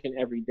an action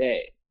every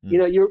day.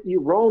 mm.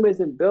 Rome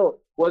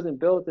wasn't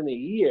built in a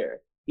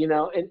year.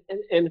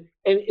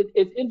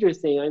 It's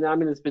interesting. And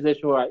I'm in this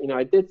position where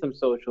I did some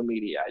social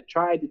media. I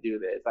tried to do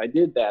this. I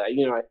did that.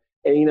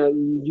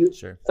 You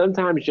Sure.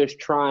 sometimes just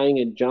trying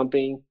and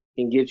jumping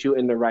can get you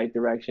in the right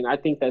direction. I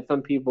think that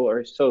some people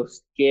are so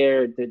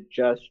scared to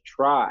just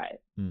try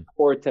Mm,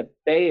 or to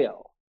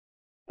fail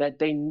that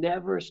they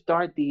never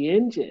start the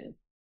engine.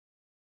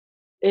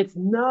 It's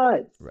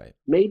nuts. right.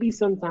 Maybe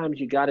sometimes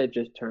you gotta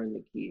just turn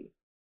the key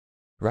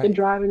and Right.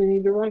 drive in any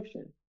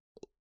direction.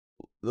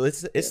 Well,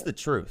 it's Yeah. the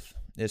truth.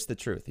 It's the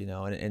truth,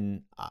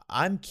 and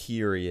I'm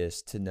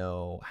curious to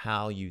know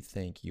how you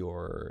think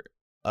your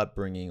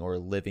upbringing or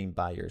living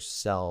by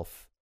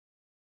yourself,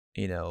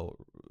 you know,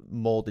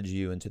 molded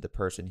you into the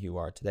person you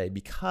are today.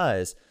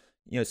 Because,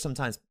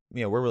 sometimes,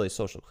 we're really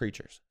social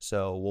creatures.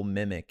 So we'll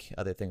mimic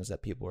other things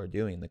that people are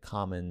doing. The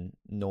common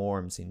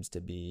norm seems to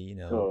be,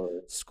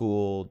 So,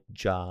 school,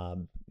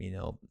 job,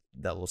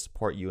 that will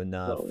support you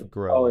enough, so always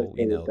grow,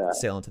 think of that.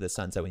 sail into the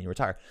sunset when you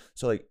retire.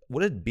 So, like,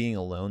 what did being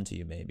alone to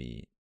you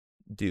maybe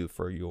do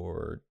for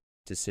your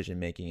decision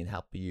making and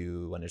help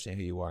you understand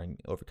who you are and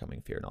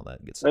overcoming fear and all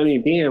that good I stuff?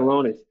 mean, being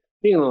alone is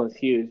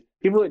huge.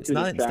 People get too It's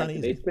not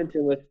distracted. They easy. spend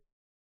too much.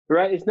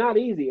 Right? It's not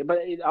easy, but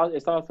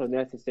it's also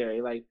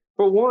necessary. Like,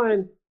 for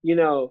one,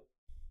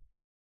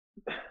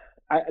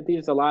 I think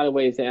there's a lot of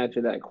ways to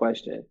answer that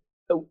question.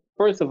 So,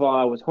 first of all,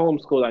 I was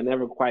homeschooled. I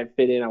never quite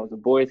fit in. I was a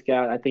Boy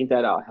Scout. I think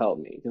that'll help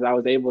me because I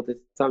was able to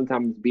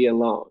sometimes be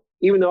alone.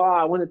 Even though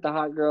I wanted the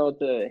hot girl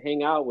to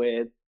hang out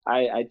with,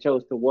 I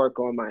chose to work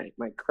on my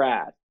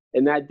craft.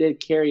 And that did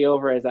carry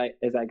over as I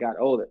got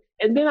older.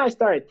 And then I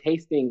started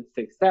tasting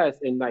success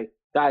and like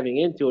diving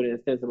into it in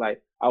a sense of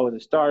like I was a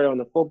starter on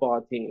the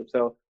football team.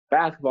 So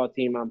basketball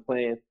team I'm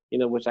playing,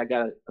 which I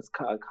got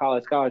a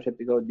college scholarship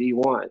to go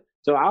D1.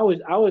 So I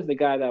was the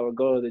guy that would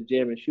go to the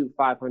gym and shoot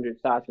 500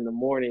 shots in the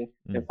morning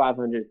Mm, and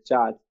 500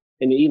 shots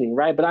in the evening,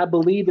 right? But I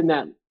believed in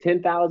that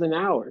 10,000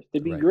 hours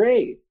to be right.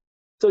 great.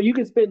 So you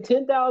can spend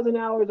 10,000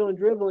 hours on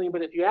dribbling,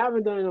 but if you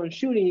haven't done it on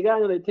shooting, you got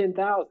another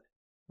 10,000.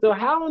 So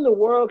how in the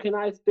world can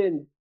I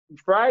spend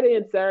Friday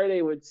and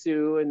Saturday with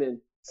Sue and then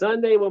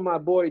Sunday with my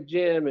boy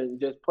Jim and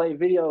just play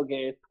video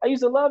games? I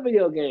used to love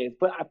video games,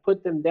 but I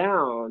put them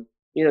down.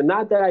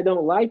 Not that I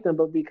don't like them,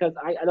 but because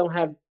I don't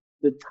have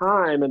the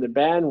time and the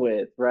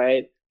bandwidth,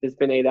 right? To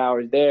spend 8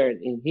 hours there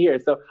and here.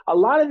 So a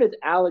lot of it's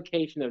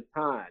allocation of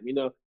time.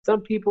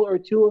 Some people are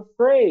too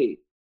afraid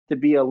to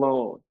be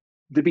alone,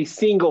 to be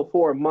single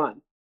for a month.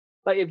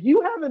 Like, if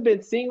you haven't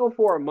been single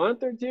for a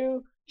month or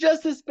two,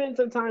 just to spend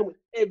some time with,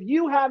 if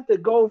you have to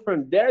go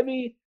from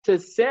Debbie to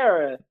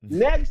Sarah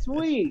next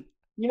week,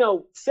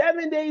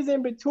 7 days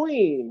in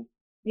between,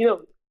 you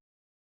know,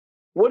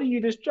 what are you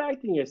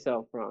distracting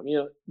yourself from?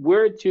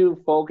 We're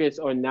too focused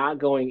on not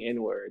going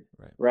inward,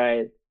 Right.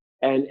 right?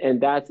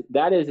 And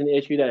that is an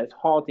issue that is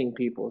halting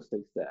people's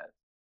success.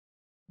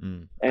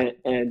 Mm.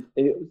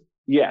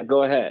 Yeah,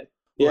 go ahead.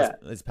 Well,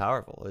 Yeah. it's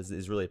powerful.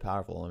 It's really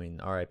powerful. I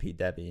mean, R.I.P.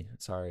 Debbie.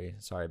 Sorry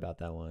about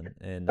that one.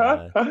 And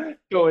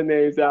Throwing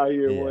names out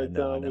here yeah, one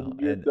no, I time know. when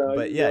you get done,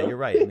 But yeah, you're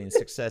right. I mean,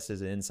 success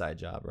is an inside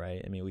job,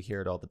 right? I mean, we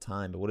hear it all the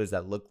time, but what does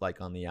that look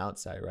like on the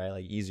outside, right?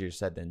 Like, easier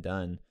said than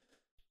done.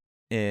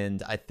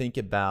 And I think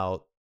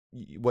about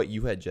what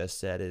you had just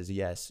said is,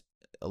 yes,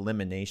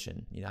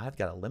 elimination. I've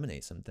got to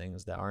eliminate some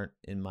things that aren't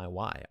in my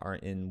why,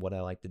 aren't in what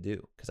I like to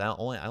do, because I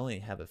only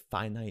have a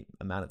finite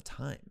amount of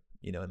time,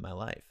 in my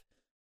life.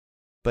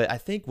 But I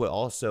think what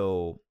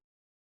also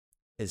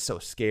is so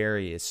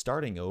scary is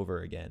starting over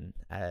again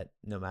at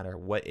no matter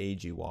what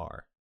age you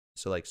are.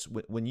 So, like,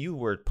 when you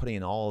were putting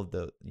in all of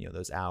the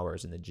those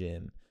hours in the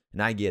gym,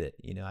 and I get it,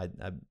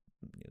 I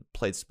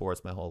played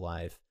sports my whole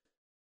life,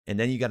 and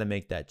then you got to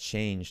make that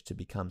change to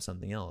become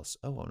something else.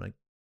 Oh, I'm gonna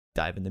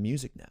dive into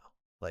music now.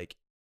 Like,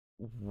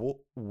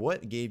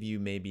 what gave you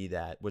maybe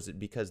that? Was it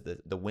because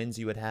the wins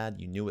you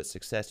had, you knew what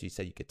success, you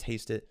said you could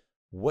taste it?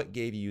 What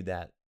gave you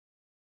that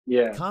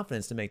Yeah.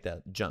 confidence to make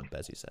that jump,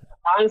 as you said?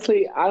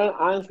 Honestly,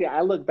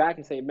 I look back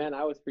and say, man,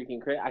 I was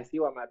freaking crazy. I see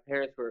why my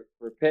parents were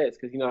pissed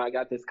because I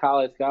got this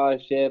college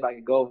scholarship. I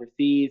could go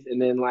overseas,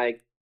 and then,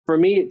 like, for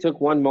me, it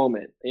took one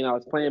moment. I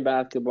was playing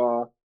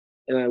basketball,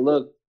 and I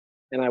looked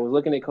and I was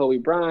looking at Kobe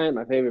Bryant,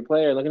 my favorite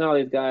player, looking at all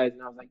these guys,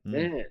 and I was like, Mm.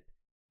 man,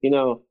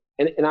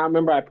 and I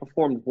remember I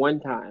performed one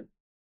time.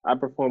 I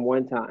performed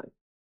one time,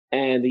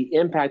 and the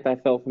impact I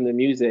felt from the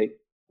music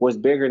was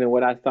bigger than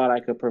what I thought I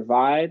could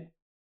provide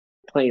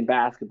playing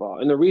basketball.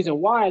 And the reason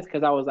why is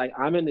because I was like,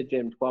 I'm in the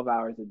gym 12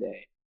 hours a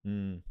day.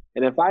 Mm.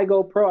 And if I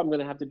go pro, I'm going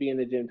to have to be in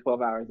the gym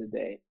 12 hours a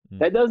day. Mm.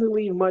 That doesn't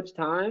leave much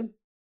time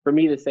for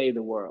me to save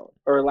the world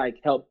or like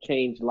help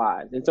change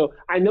lives. And so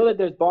I know that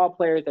there's ball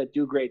players that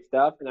do great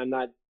stuff. And I'm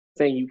not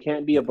saying you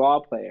can't be a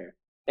ball player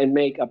and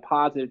make a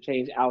positive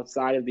change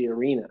outside of the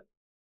arena.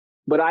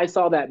 But I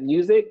saw that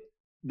music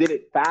did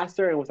it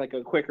faster and was like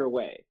a quicker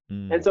way.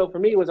 Mm. And so for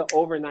me, it was an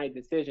overnight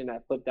decision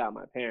that flipped out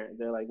my parents.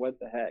 They're like, what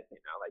the heck?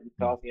 Like you're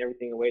tossing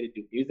everything away to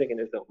do music and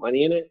there's no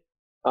money in it,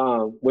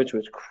 which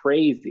was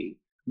crazy.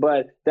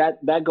 But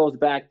that goes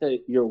back to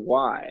your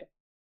why,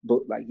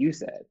 but like you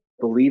said,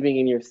 believing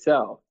in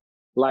yourself,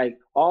 like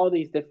all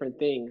these different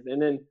things.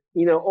 And then,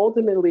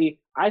 ultimately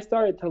I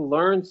started to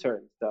learn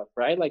certain stuff,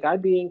 right? Like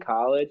I'd be in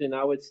college and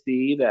I would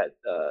see that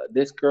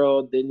this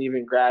girl didn't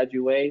even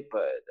graduate,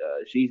 but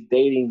she's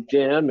dating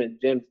Jim, and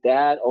Jim's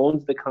dad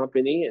owns the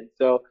company. And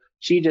so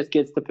she just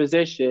gets the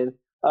position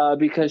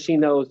because she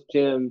knows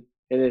Jim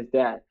and his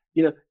dad.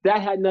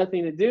 That had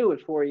nothing to do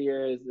with 4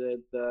 years at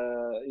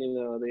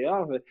the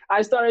office.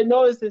 I started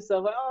noticing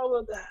stuff like, oh,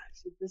 well,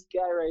 this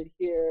guy right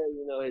here,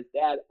 his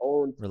dad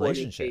owns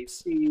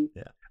relationships.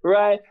 Yeah.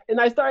 Right.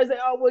 And I started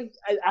saying, oh, well,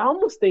 I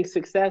almost think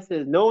success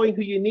is knowing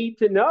who you need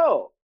to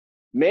know.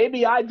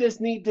 Maybe I just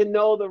need to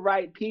know the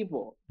right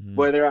people,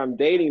 whether I'm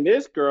dating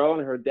this girl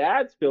and her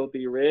dad's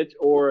filthy rich,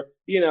 or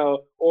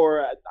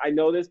I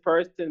know this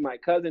person, my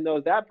cousin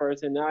knows that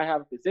person, now I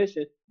have a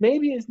position.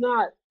 Maybe it's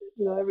not,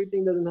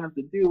 everything doesn't have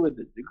to do with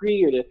the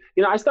degree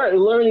or I started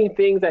learning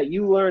things that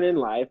you learn in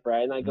life,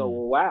 right? And I go,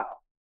 well, wow,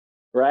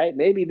 right?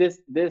 Maybe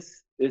this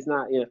is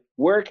not,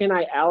 where can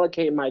I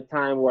allocate my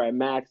time where I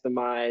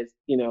maximize,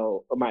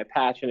 my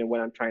passion and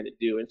what I'm trying to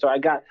do? And so I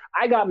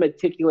got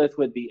meticulous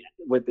with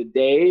the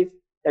days,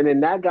 and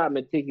then that got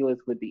meticulous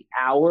with the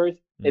hours,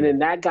 and then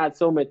that got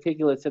so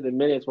meticulous to the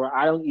minutes where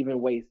I don't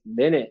even waste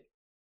minutes.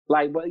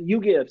 Like, but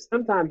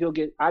sometimes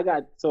I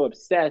got so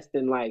obsessed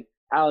in like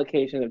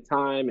allocation of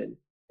time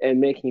and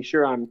making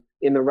sure I'm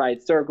in the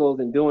right circles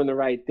and doing the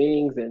right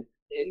things. And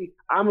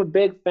I'm a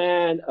big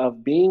fan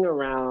of being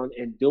around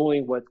and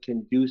doing what's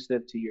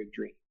conducive to your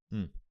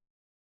dream.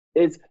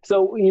 It's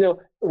so,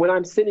 when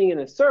I'm sitting in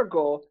a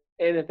circle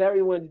and if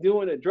everyone's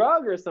doing a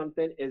drug or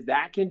something, is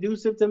that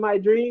conducive to my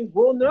dreams?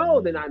 Well,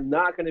 no, then I'm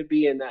not going to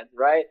be in that,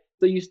 right?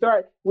 So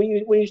when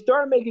you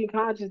start making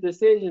conscious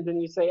decisions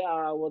and you say,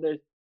 well,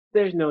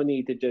 there's no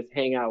need to just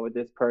hang out with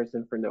this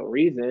person for no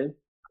reason.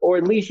 Or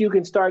at least you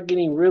can start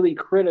getting really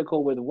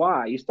critical with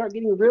why. You start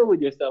getting real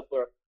with yourself,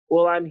 or,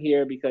 well, I'm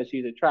here because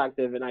she's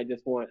attractive and I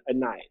just want a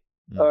night.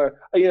 Or,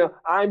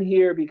 I'm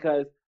here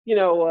because, you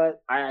know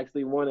what, I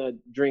actually want to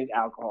drink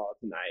alcohol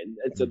tonight.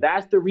 And so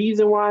that's the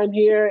reason why I'm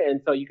here.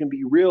 And so you can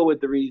be real with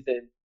the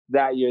reason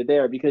that you're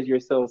there, because you're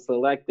so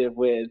selective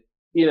with,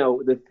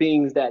 the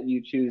things that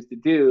you choose to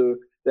do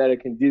that are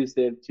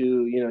conducive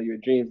to, your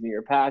dreams and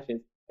your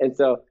passions. And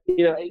so,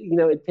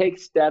 it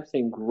takes steps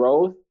in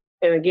growth.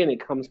 And again, it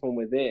comes from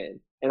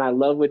within. And I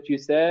love what you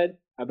said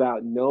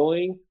about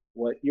knowing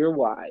what your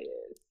why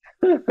is.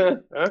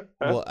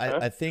 Well,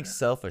 I think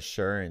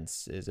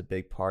self-assurance is a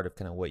big part of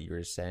kind of what you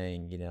were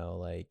saying,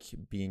 like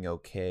being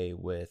okay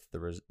with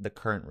the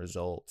current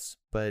results.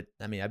 But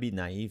I mean, I'd be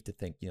naive to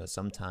think,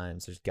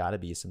 sometimes there's got to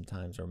be some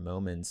times or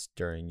moments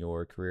during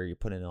your career you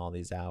put in all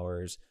these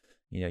hours,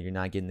 you're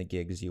not getting the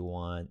gigs you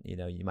want,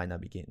 you might not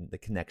be getting the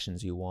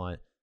connections you want.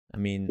 I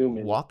mean,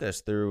 walk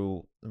us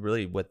through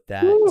really what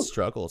that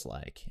struggle is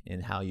like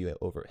and how you have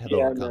overcome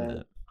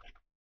that.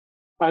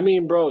 I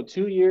mean, bro,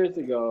 2 years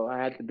ago, I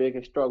had the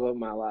biggest struggle of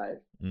my life,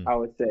 I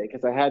would say,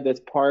 because I had this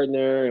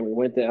partner and we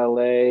went to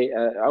LA.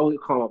 I would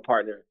call him a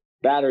partner.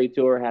 Battery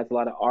Tour has a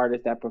lot of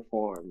artists that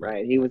perform,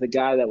 right? He was a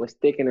guy that was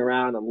sticking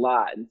around a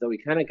lot. And so we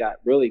kind of got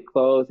really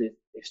close.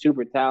 He's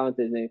super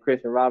talented. His name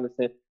Christian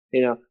Robinson.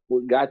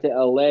 We got to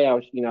LA.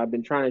 I've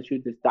been trying to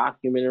shoot this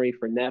documentary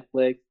for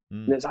Netflix.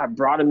 And so I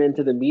brought him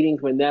into the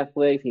meetings with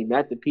Netflix. He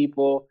met the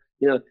people.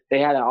 They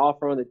had an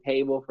offer on the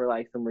table for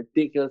like some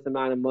ridiculous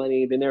amount of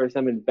money. Then there was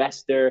some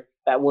investor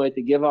that wanted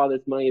to give all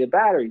this money to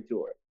Battery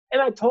Tour.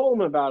 And I told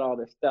him about all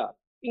this stuff.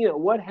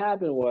 What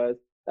happened was,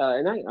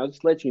 and I'll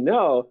just let you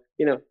know,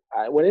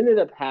 what ended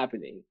up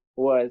happening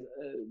was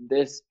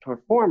this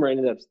performer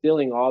ended up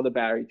stealing all the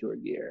Battery Tour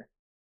gear,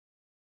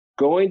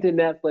 going to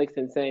Netflix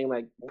and saying,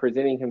 like,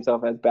 presenting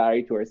himself as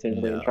Battery Tour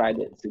essentially, and tried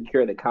to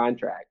secure the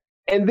contract.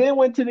 And then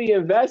went to the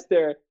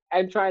investor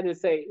and tried to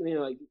say,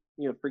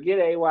 forget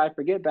AY,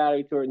 forget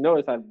Battery Tour.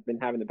 Notice I've been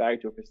having the Battery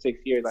Tour for 6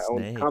 years. I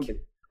own the company.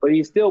 But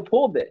he still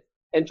pulled it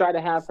and tried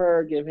to have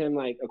her give him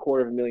like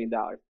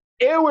 $250,000.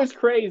 It was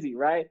crazy,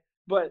 right?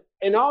 But,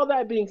 and all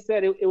that being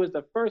said, it was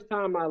the first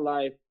time in my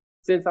life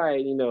since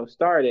I,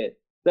 started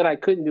that I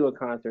couldn't do a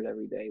concert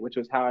every day, which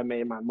was how I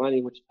made my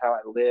money, which is how I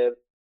lived.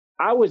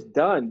 I was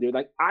done, dude.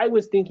 Like I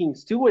was thinking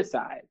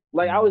suicide.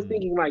 Like I was Mm,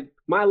 thinking like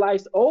my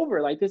life's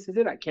over. Like this is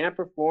it. I can't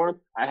perform.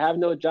 I have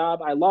no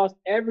job. I lost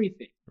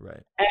everything.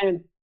 right.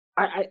 And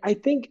I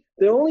think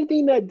the only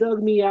thing that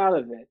dug me out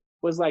of it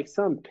was like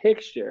some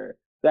picture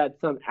that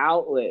some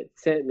outlet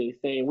sent me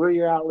saying, "We're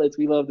your outlets.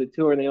 We love the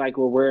tour," and they like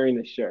were wearing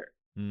the shirt.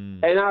 Mm,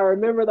 And I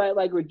remember that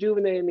like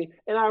rejuvenated me.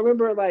 And I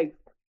remember like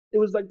it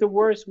was like the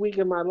worst week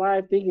of my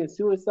life thinking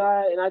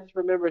suicide. And I just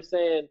remember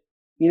saying,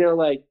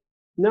 like,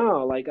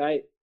 no, like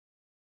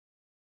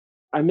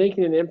I'm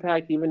making an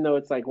impact even though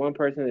it's like one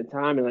person at a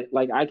time and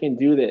like I can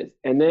do this.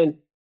 And then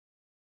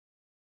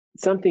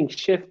something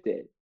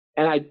shifted.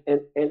 And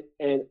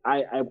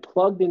I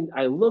plugged in,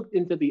 I looked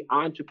into the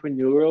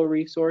entrepreneurial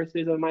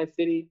resources of my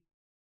city,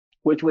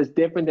 which was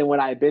different than what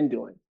I had been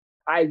doing.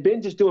 I had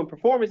been just doing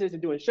performances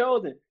and doing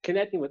shows and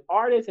connecting with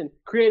artists and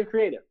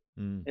creative.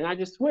 mm, And I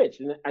just switched.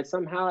 And I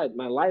somehow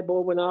my light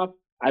bulb went off.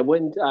 I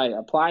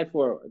applied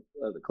for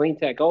the Clean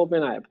Tech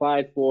Open. I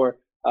applied for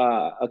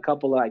a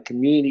couple of like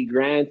community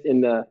grants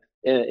in the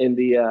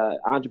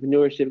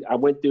entrepreneurship. I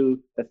went through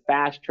the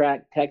fast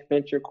track tech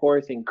venture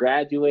course and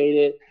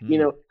graduated.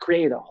 mm,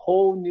 Created a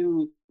whole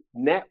new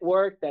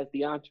network that's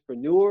the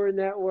entrepreneur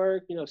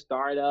network.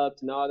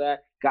 Startups and all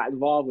that. Got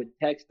involved with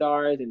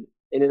TechStars and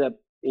ended up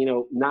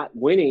not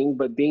winning,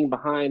 but being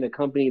behind a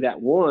company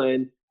that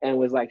won and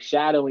was like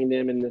shadowing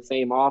them in the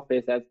same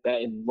office as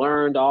that and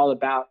learned all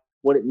about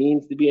what it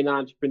means to be an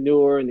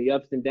entrepreneur and the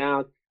ups and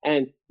downs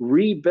and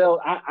rebuilt.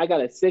 I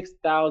got a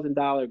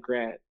 $6,000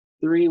 grant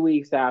 3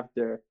 weeks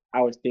after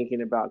I was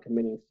thinking about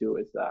committing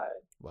suicide.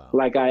 wow.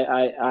 Like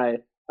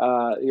like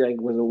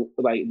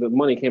the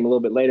money came a little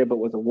bit later, but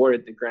was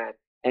awarded the grant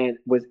and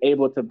was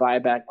able to buy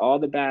back all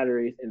the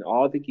batteries and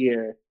all the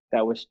gear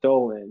that was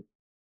stolen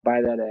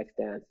by that ex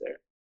dancer.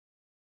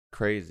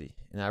 Crazy.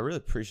 And I really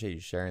appreciate you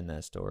sharing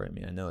that story. I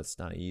mean, I know it's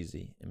not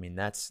easy. I mean,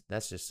 that's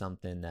just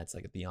something that's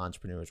like the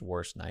entrepreneur's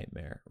worst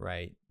nightmare,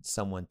 right?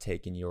 Someone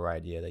taking your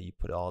idea that you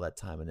put all that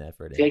time and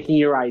effort in. Taking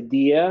your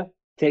idea,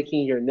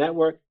 taking your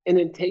network, and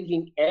then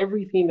taking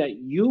everything that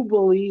you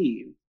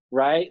believe,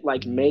 right?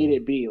 Like made Mm,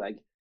 it be. Like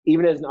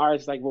even as an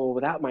artist, like, well,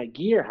 without my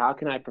gear, how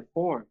can I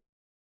perform?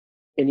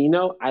 And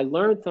I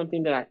learned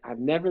something that I've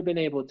never been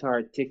able to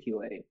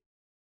articulate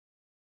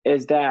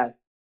is that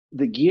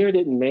the gear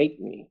didn't make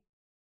me.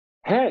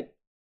 Heck,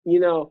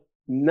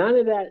 none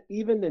of that,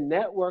 even the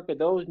network of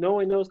those,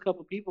 knowing those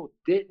couple people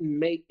didn't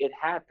make it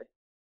happen.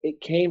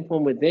 It came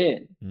from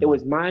within. It mm,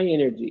 was my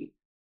energy.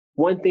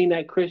 One thing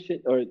that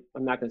Christian, or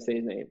I'm not going to say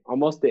his name,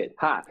 almost did.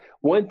 Ha.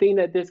 One thing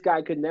that this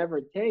guy could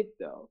never take,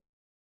 though,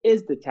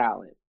 is the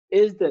talent,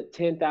 is the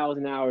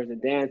 10,000 hours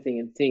of dancing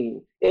and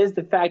singing, is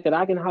the fact that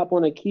I can hop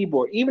on a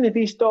keyboard, even if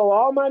he stole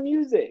all my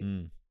music,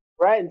 mm,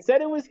 right, and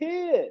said it was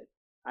his,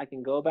 I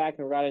can go back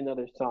and write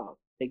another song.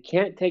 They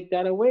can't take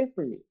that away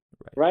from me,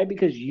 right. right?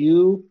 Because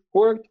you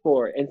worked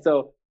for it. And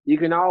so you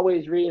can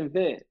always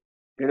reinvent.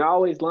 You can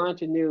always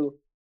launch a new,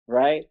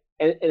 right?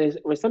 And it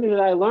was something that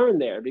I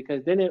learned there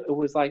because then it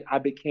was like I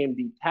became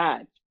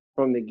detached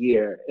from the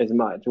gear as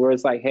much, where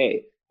it's like,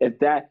 hey, if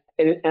that,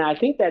 and I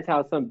think that's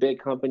how some big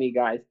company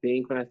guys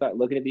think when I start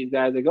looking at these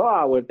guys, they go,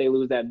 oh, well, if they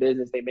lose that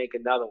business, they make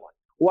another one.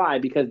 Why?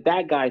 Because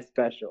that guy's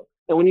special.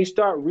 And when you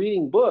start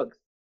reading books,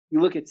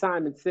 you look at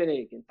Simon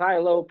Sinek and Tai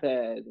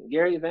Lopez and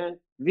Gary Van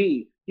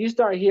V. You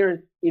start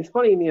hearing, it's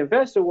funny in the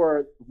investor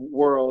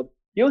world,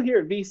 you'll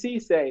hear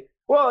VC say,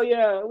 well,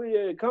 yeah,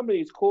 the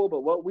company's cool,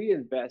 but what we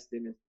invest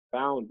in is the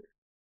founder.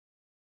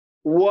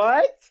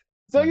 What?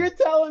 So Mm. you're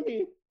telling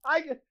me I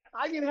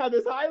can have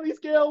this highly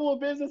scalable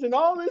business and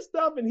all this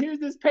stuff, and here's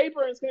this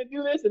paper, and it's going to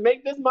do this and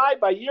make this money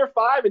by year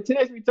 5 and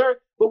 10x return.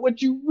 But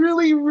what you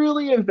really,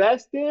 really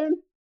invest in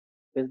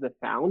is the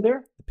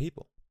founder, The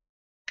people.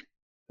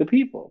 the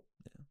people.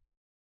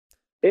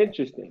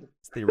 Interesting.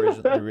 It's the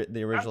original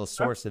the original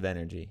source of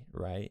energy,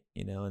 right?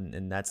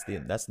 And that's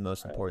the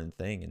most important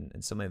thing.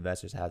 And some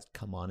investors have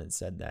come on and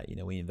said that,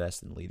 we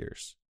invest in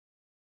leaders.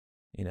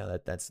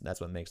 That's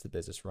what makes the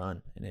business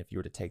run. And if you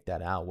were to take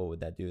that out, what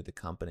would that do to the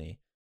company?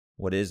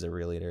 What is a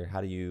real leader?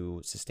 How do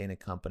you sustain a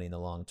company in the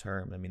long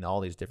term? I mean,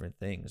 all these different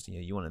things.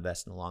 You want to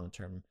invest in the long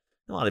term.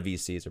 A lot of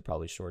VCs are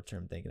probably short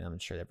term thinking. I'm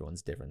sure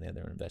everyone's different. They have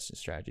their own investing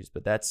strategies,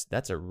 but that's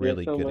a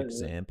really good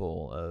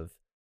example of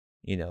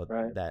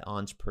right. that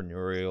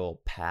entrepreneurial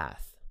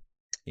path,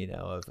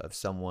 of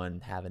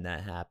someone having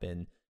that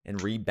happen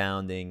and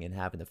rebounding and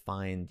having to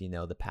find,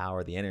 the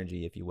power, the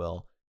energy, if you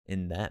will,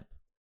 in them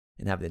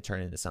and having to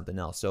turn it into something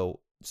else.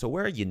 So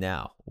where are you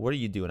now? What are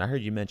you doing? I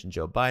heard you mention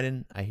Joe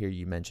Biden. I hear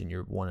you mention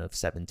you're one of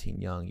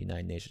 17 young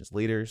United Nations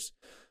leaders.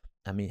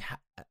 I mean,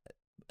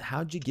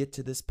 how'd you get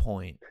to this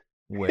point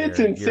where it's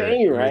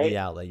insane, you're right? the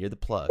outlet, you're the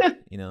plug,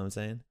 you know what I'm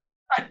saying?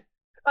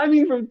 I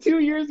mean, from 2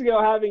 years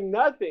ago having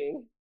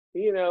nothing,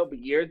 but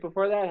years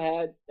before that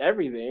had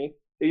everything.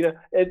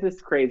 It's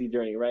this crazy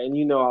journey, right? And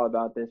you know all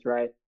about this,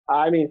 right?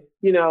 I mean,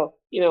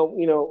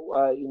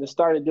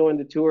 started doing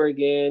the tour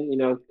again.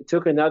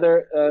 Took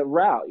another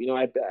route.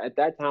 At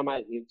that time,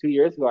 2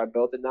 years ago, I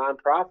built a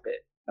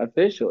nonprofit.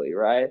 officially,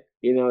 right?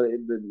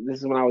 This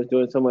is when I was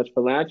doing so much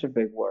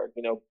philanthropic work,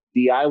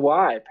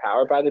 DIY,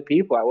 powered by the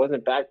people. I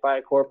wasn't backed by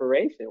a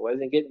corporation. I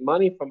wasn't getting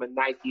money from a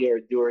Nike or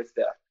a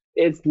Duracell.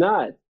 It's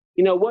not.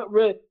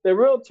 The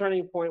real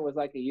turning point was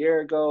like a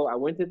year ago. I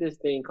went to this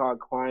thing called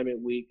Climate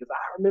Week because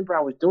I remember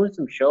I was doing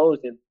some shows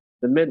in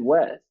the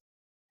Midwest,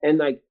 and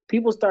like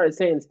people started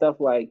saying stuff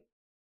like,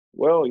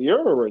 "Well,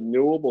 you're a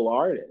renewable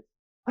artist."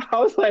 I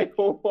was like,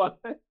 "What?"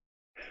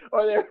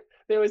 Or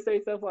they would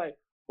say stuff like,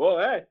 "Well,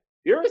 hey,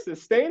 you're a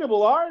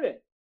sustainable artist."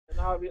 And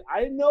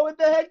I didn't know what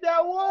the heck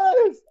that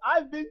was.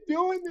 I've been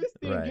doing this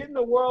thing, Right. getting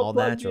the world All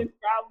plugged natural. in,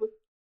 traveling.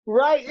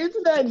 Right?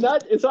 Isn't that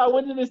nuts? And so I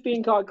went to this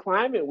thing called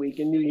Climate Week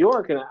in New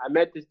York, and I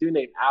met this dude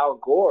named Al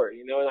Gore,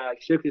 and I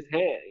like shook his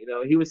hand.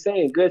 He was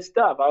saying good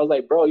stuff. I was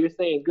like, "Bro, you're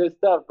saying good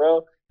stuff,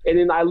 bro." And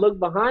then I looked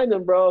behind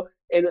him, bro,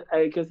 and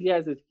because he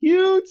has this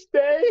huge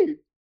stage,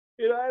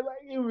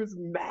 it was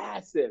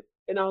massive.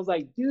 And I was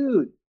like,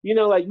 dude,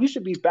 like you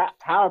should be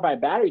powered by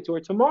battery tour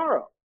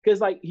tomorrow. Because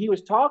like he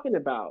was talking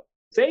about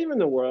saving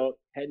the world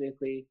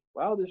technically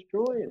while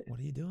destroying it. What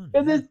are you doing?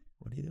 And Yeah. this,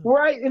 What are you doing?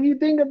 right? If you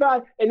think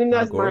about it, and then Al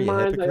that's my Gore, you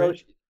mind like,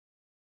 hypocrite.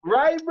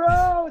 right, bro.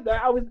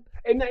 I was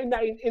in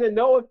a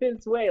no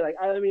offense way. Like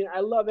I mean, I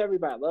love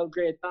everybody. I love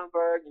Greta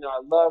Thunberg.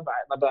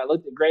 But I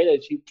looked at Greta.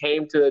 And she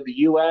came to the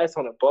U.S.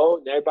 on a boat,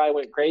 and everybody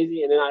went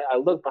crazy. And then I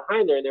looked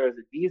behind her, and there was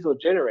a diesel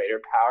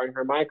generator powering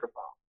her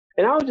microphone.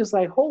 And I was just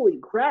like, holy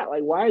crap!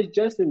 Like, why is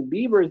Justin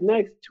Bieber's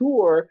next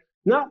tour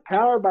not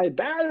powered by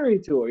battery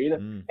tour?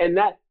 And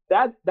that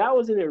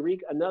was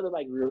another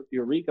like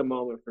eureka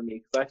moment for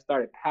me because I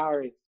started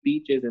powering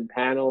speeches and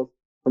panels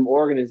from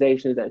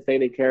organizations that say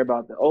they care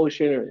about the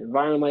ocean or the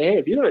environment. Like, hey,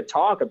 if you're going to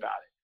talk about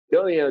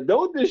it,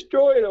 don't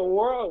destroy the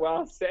world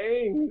while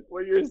saying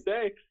what you're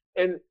saying.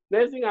 And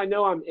next thing I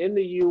know, I'm in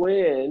the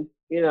UN,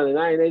 the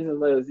United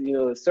Nations,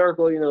 the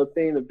circle,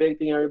 thing, the big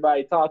thing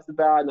everybody talks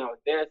about, and I was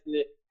dancing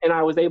it, and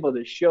I was able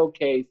to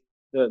showcase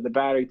the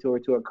battery tour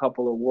to a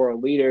couple of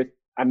world leaders.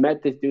 I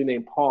met this dude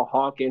named Paul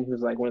Hawken,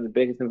 who's like one of the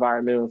biggest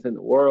environmentalists in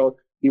the world.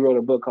 He wrote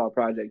a book called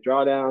Project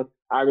Drawdown.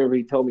 I remember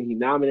he told me he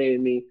nominated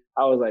me.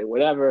 I was like,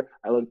 whatever.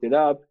 I looked it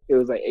up. It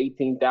was like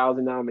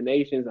 18,000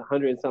 nominations,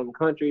 100 and something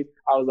countries.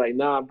 I was like,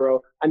 nah,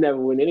 bro, I never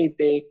win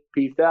anything.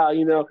 Peace out.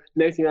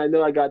 Next thing I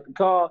know, I got the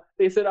call.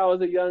 They said I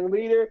was a young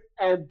leader,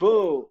 and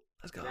boom,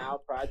 Let's go. now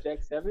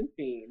Project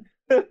 17.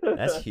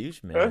 That's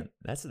huge, man.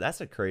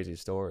 That's a crazy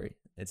story.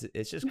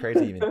 It's just crazy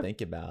to even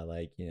think about,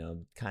 like,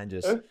 kind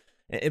of just.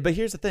 But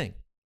here's the thing,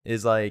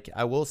 is like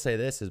I will say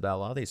this is about a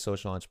lot of these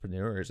social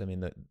entrepreneurs. I mean,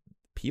 the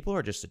people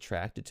are just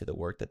attracted to the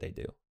work that they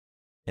do.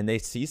 And they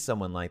see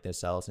someone like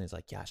themselves and it's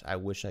like, gosh, I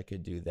wish I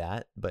could do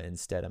that. But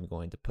instead, I'm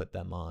going to put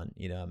them on.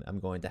 I'm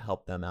going to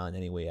help them out in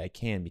any way I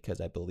can because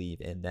I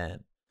believe in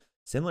them.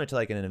 Similar to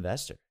like an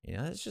investor.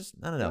 It's just,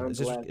 I don't know. It's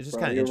just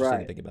kind of interesting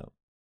to think about.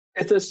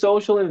 It's a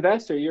social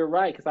investor. You're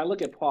right. Because I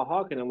look at Paul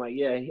Hawken, I'm like,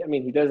 yeah, he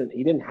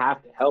didn't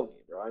have to help me,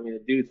 bro. I mean,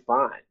 the dude's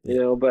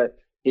fine, but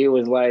he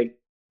was like,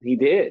 he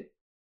did.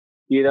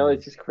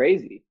 It's just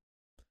crazy.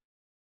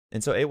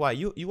 And so, AY,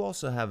 you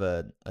also have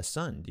a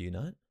son, do you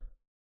not?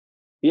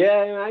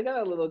 Yeah, man, I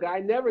got a little guy. I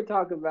never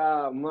talk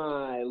about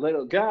my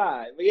little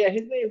guy. But yeah,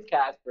 his name's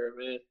Casper,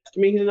 man. I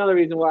mean, he's another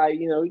reason why,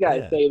 we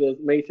gotta say this,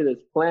 make sure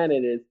this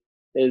planet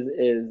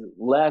is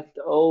left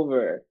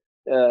over,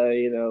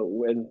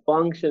 and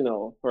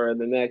functional for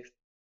the next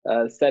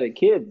set of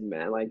kids,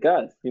 man, like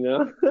us,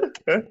 Well,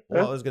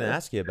 I was going to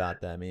ask you about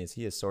that. I mean, is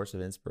he a source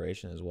of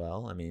inspiration as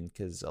well? I mean,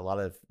 because a lot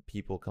of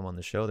people come on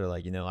the show, they're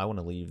like, I want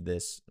to leave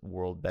this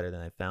world better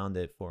than I found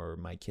it for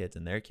my kids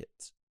and their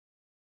kids.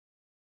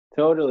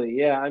 Totally,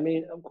 yeah. I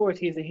mean, of course,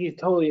 he's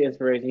totally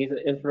inspiration. He's an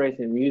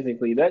inspiration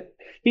musically. That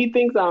he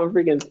thinks I'm a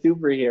freaking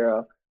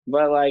superhero,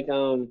 but like,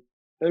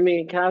 I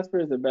mean,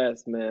 Casper is the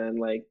best, man.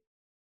 Like,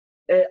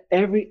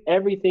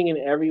 everything and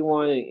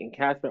everyone and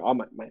Casper, all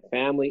my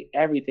family,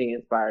 everything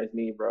inspires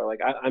me, bro.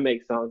 Like, I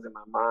make songs in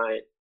my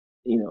mind,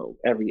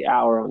 every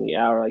hour on the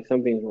hour. Like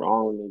something's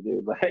wrong with me,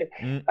 dude.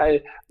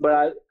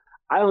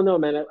 I don't know,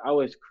 man. I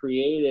was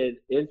created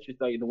interested,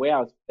 like the way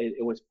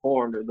it was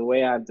formed, or the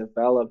way I've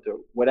developed,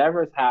 or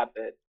whatever's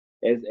happened,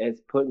 has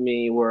put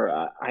me where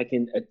I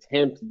can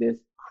attempt this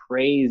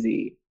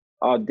crazy,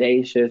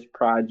 audacious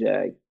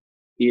project,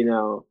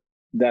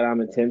 that I'm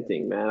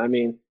attempting, man. I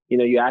mean,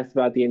 you asked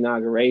about the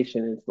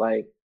inauguration. It's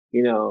like,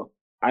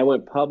 I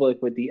went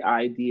public with the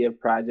idea of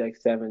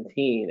Project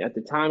 17. At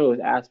the time, it was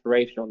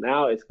aspirational.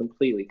 Now it's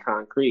completely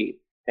concrete.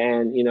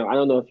 And, I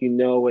don't know if you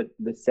know what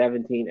the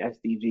 17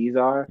 SDGs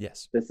are.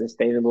 Yes. The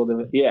sustainable,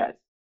 yes.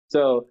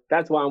 So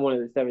that's why I'm one of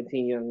the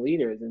 17 young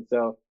leaders. And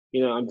so,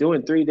 I'm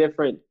doing 3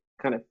 different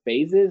kind of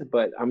phases,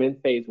 but I'm in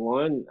phase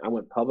 1. I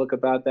went public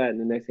about that. And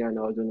the next thing I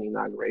know, I was doing the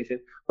inauguration.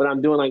 But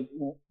I'm doing like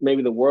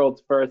maybe the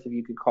world's first, if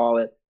you could call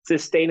it,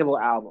 sustainable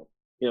album.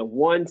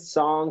 One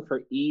song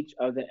for each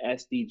of the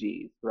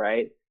SDGs,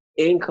 right?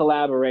 In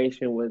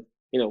collaboration with,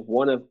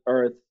 one of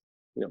Earth's,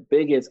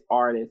 biggest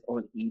artists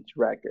on each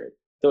record.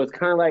 So it's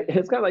kind of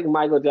like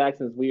Michael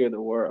Jackson's "We Are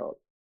the World."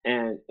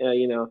 And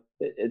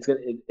it's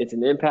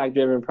an impact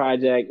driven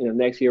project.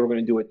 Next year we're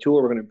going to do a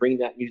tour. We're going to bring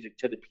that music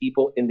to the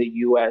people in the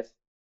U.S.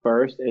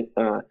 first, and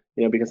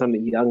because I'm the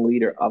young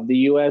leader of the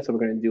U.S., so we're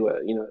going to do a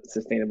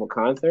sustainable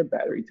concert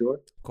battery tour,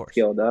 of course,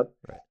 scaled up.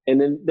 right.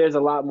 And then there's a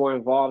lot more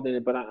involved in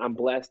it. But I'm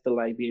blessed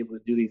to be able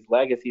to do these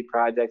legacy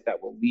projects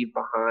that will leave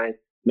behind,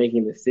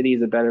 making the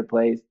cities a better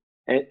place,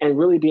 and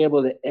really be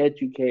able to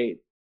educate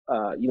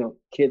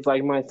kids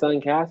like my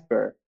son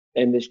Casper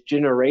and this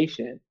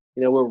generation.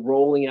 We're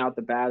rolling out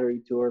the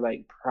battery tour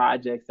like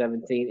Project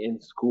 17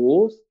 in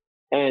schools.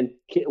 And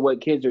what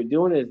kids are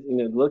doing is,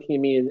 looking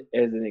at me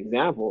as an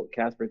example.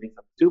 Casper thinks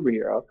I'm a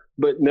superhero,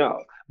 but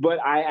no. But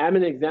I am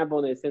an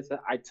example in the sense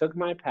that I took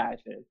my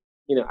passion.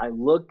 I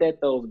looked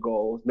at those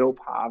goals: no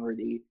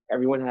poverty,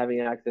 everyone having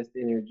access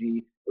to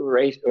energy,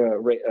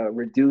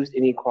 reduced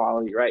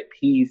inequality, right,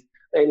 peace,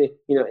 and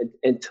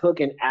took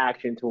an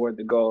action toward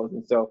the goals.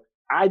 And so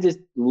I just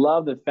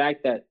love the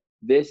fact that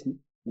this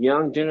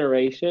young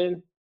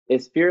generation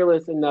is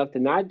fearless enough to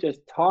not just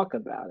talk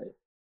about it,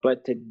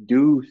 but to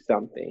do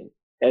something.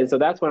 And so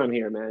that's what I'm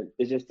here, man.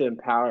 It's just to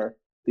empower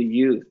the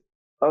youth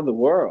of the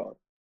world.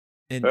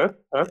 And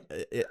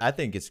I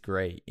think it's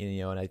great,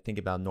 and I think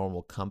about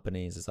normal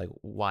companies. It's like,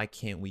 why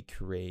can't we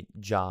create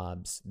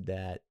jobs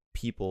that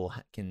people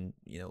can,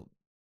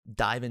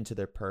 dive into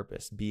their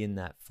purpose, be in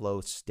that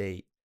flow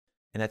state?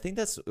 And I think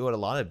that's what a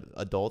lot of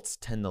adults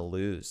tend to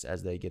lose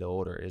as they get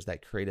older, is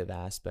that creative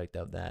aspect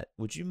of that.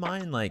 Would you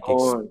mind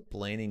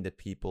explaining to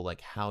people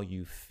how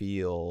you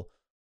feel?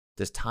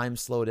 Does time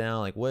slow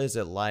down? What is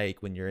it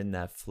like when you're in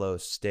that flow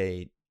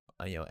state,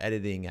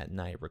 editing at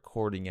night,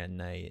 recording at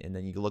night, and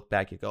then you look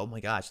back, you go, oh my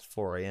gosh, it's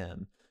 4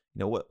 a.m.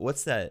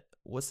 What's that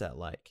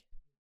like?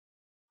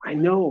 I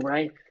know,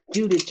 right?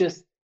 Dude, it's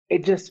just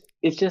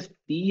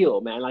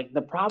feel, man.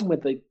 The problem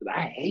with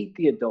I hate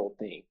the adult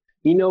thing,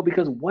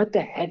 because what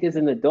the heck is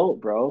an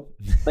adult, bro?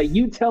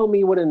 You tell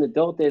me what an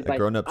adult is. A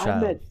grown-up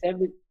child.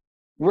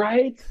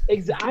 Right?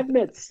 I've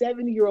met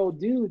 70-year-old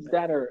dudes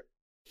that are,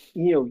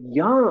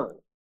 young.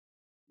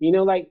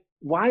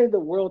 Why did the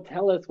world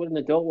tell us what an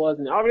adult was?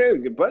 And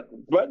you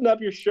button up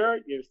your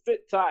shirt, you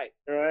sit tight,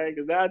 right?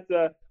 Because that's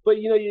But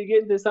you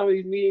get into some of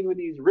these meetings with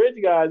these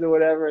rich guys or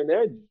whatever, and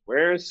they're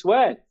wearing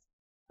sweats.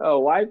 Oh,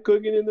 wife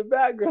cooking in the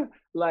background.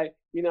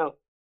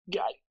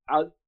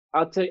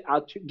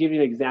 I'll give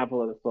you an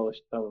example of the flow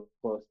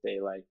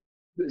state.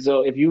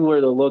 So if you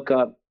were to look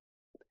up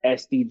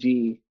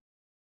SDG,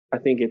 I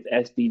think it's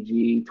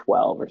SDG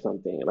 12 or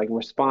something,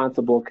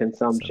 responsible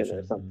consumption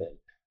or something.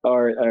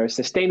 Or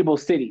sustainable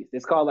cities.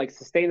 It's called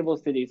sustainable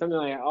cities. Something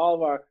like all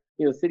of our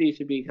cities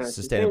should be kind of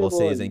sustainable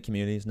cities and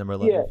communities. Number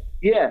 11.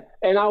 Yeah.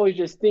 And I was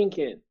just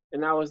thinking,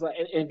 and I was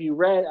and if you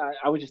read,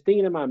 I was just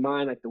thinking in my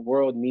mind the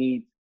world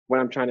needs what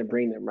I'm trying to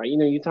bring them, right?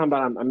 You're talking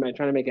about I'm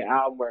trying to make an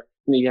album where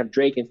you have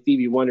Drake and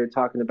Stevie Wonder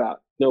talking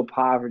about no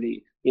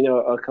poverty.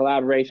 A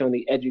collaboration on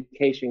the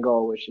education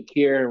goal with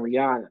Shakira and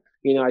Rihanna.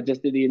 I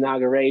just did the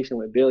inauguration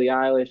with Billie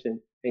Eilish and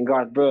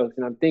Garth Brooks,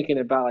 and I'm thinking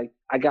about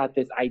I got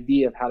this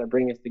idea of how to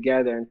bring us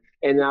together,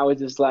 and I was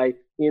just I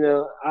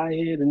hear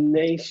the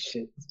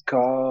nations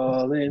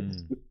calling,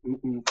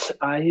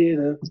 I hear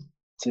the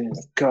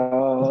just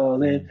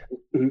calling,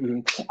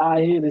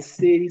 I hear the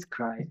cities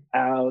cry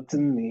out to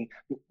me,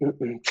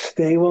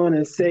 they want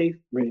a safe,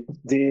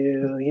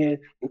 resilient,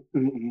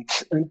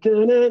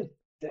 and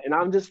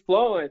I'm just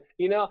flowing,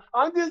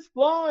 I'm just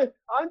flowing,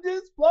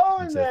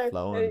 man.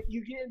 And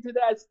you get into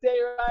that state,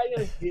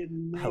 right?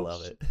 I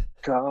love it.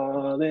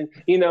 Calling,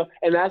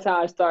 and that's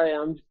how I started.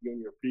 I'm just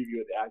giving you a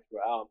preview of the actual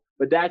album,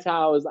 but that's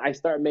how I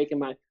start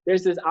making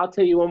I'll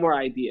tell you one more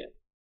idea,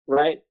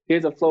 right?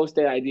 Here's a flow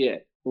state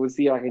idea. We'll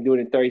see if I can do it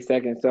in 30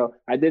 seconds. So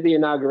I did the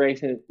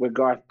inauguration with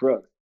Garth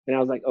Brooks, and I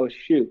was like, oh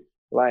shoot,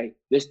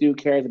 this dude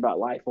cares about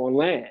life on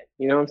land.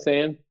 You know what I'm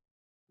saying?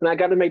 And I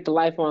got to make the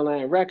Life on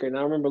Land record. And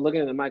I remember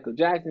looking at the Michael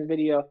Jackson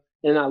video,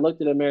 and I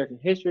looked at American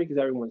history because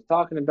everyone's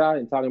talking about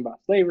it and talking about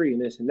slavery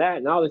and this and that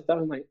and all this stuff.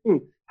 I'm like,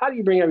 how do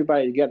you bring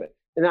everybody together?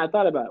 And I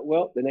thought about,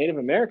 well, the Native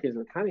Americans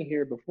were kind of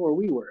here before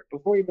we were,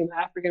 before even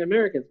African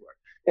Americans were.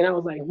 And I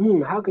was like,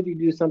 how could you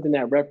do something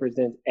that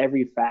represents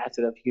every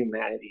facet of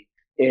humanity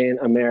in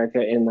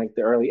America in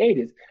the early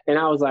 80s? And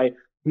I was like,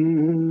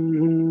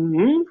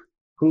 you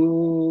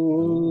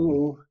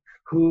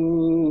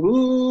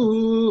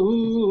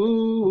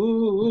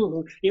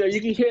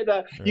can hear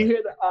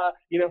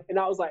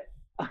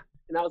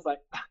and I was like,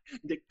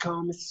 they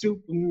call me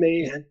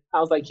Superman. I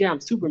was like, yeah, I'm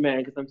Superman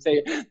because I'm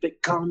saying they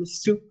call me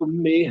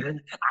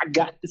Superman. I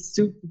got the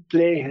super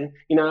plan.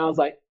 And I was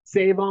like,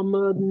 save all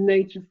Mother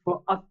Nature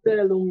for a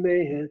fellow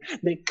man.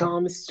 They call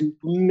me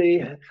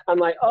Superman. I'm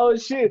like, oh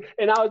shit.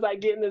 And I was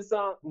getting this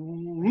song.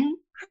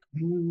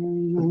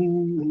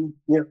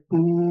 Yeah.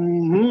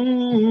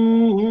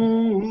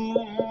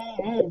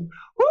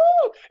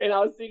 Woo! And I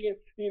was thinking,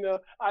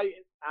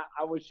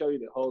 I would show you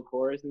the whole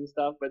chorus and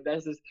stuff, but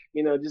that's just,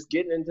 just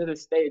getting into the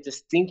stage,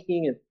 just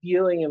thinking and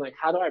feeling and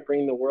how do I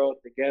bring the world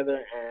together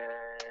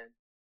and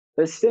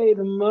let's say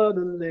the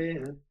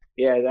motherland.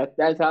 Yeah,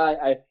 that's how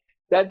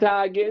That's how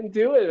I get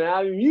into it, man.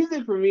 I mean,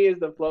 music for me is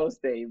the flow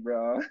state,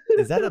 bro.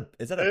 Is that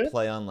a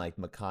play on like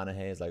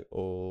McConaughey's like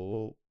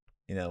oh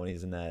when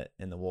he's in the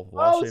Wolf of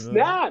Wall Oh, Street movie?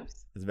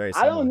 snaps. It's very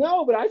I don't similar.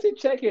 know, but I should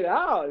check it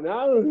out.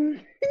 No.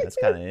 That's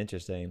kind of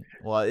interesting.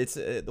 Well, it's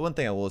the one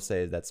thing I will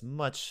say is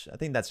I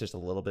think that's just a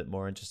little bit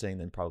more interesting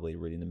than probably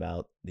reading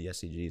about the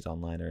SCGs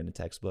online or in a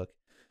textbook.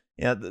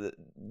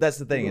 That's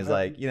the thing is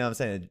like, I'm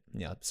saying,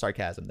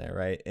 sarcasm there,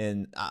 right?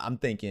 And I'm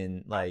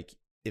thinking like,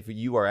 if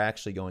you are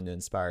actually going to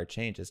inspire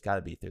change, it's got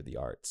to be through the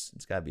arts.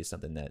 It's got to be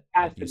something that,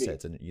 like you said,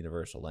 it's a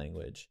universal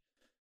language.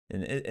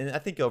 And I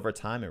think over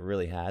time it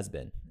really has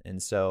been.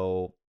 And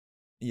so,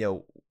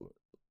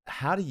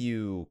 how do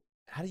you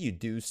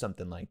do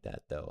something like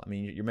that though? I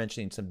mean, you're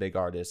mentioning some big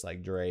artists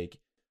like Drake,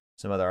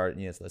 some other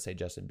artists, let's say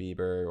Justin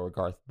Bieber or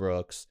Garth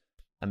Brooks.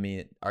 I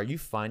mean, are you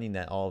finding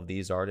that all of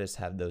these artists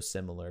have those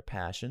similar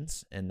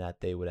passions and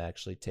that they would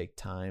actually take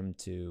time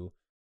to,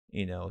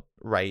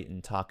 write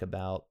and talk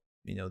about,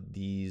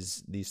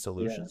 these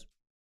solutions? Yeah.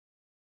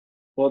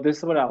 Well, this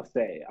is what I'll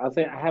say. I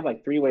have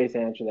like 3 ways to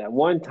answer that.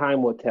 One,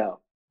 time will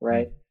tell,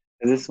 right?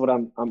 Because this is what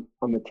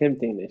I'm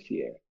attempting this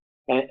year,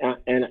 and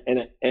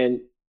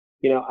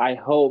I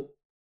hope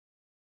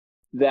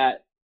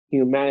that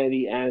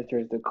humanity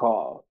answers the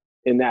call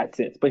in that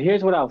sense. But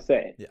here's what I'll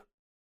say. Yeah.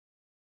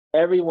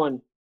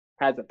 Everyone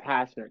has a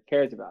passion or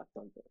cares about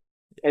something.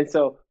 And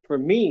so for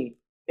me,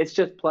 it's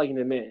just plugging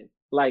them in.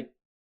 Like,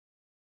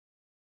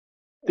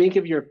 think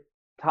of your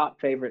top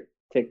favorite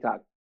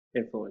TikTok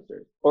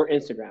influencers or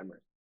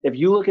Instagrammers. If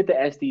you look at the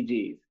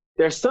SDGs,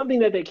 there's something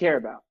that they care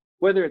about,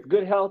 whether it's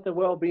good health and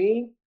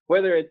well-being,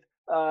 whether it's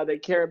they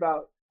care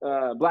about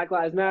Black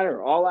Lives Matter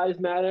or All Lives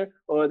Matter,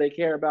 or they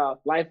care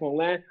about life on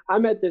land. I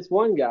met this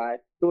one guy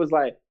who was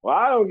like, well,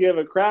 I don't give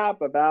a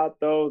crap about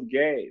those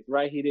gays,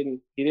 right? He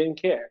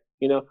didn't care,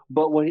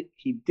 but what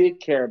he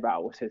did care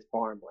about was his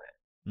farmland.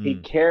 He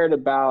cared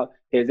about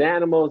his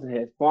animals and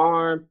his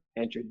farm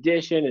and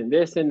tradition and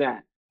this and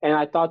that. And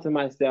I thought to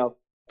myself,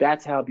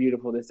 that's how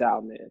beautiful this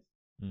album is.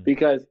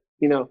 Because,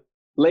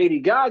 Lady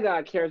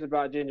Gaga cares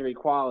about gender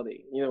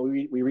equality.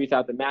 We reached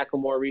out to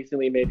Macklemore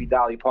recently, maybe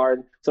Dolly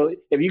Parton. So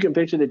if you can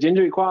picture the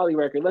gender equality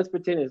record, let's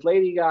pretend it's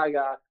Lady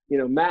Gaga,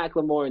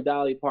 Macklemore and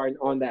Dolly Parton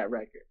on that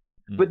record.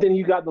 But then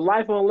you got the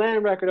Life on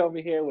Land record over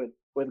here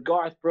with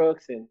Garth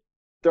Brooks and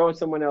throwing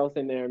someone else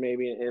in there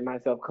maybe and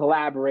myself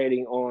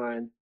collaborating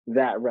on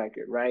that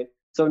record, right?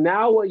 So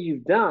now what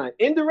you've done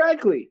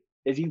indirectly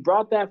is you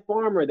brought that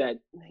farmer that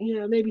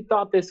maybe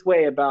thought this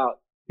way about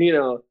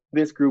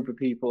this group of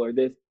people or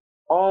this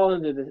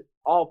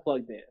all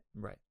plugged in,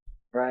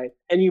 right,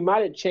 and you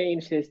might have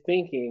changed his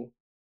thinking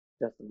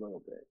just a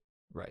little bit,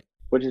 right,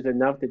 which is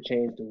enough to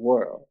change the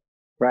world,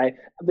 right?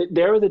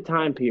 There was a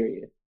time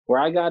period where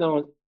I got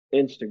on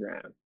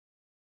Instagram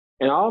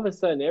and all of a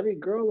sudden every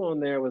girl on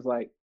there was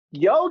like,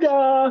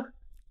 yoga,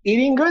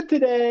 eating good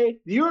today.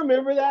 Do you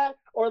remember that?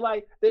 Or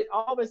like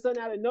all of a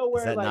sudden out of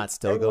nowhere, is that like, not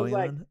still going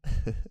on?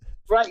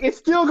 Right, it's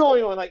still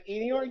going on, like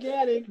eating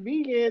organic,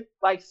 vegan,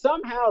 like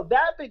somehow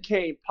that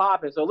became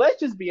popping. So let's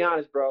just be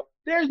honest, bro.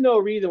 There's no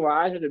reason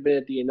why I should have been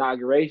at the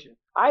inauguration.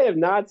 I have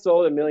not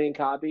sold 1 million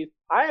copies.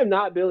 I am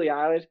not Billie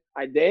Eilish.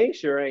 I dang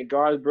sure ain't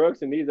Garth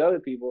Brooks and these other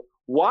people.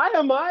 Why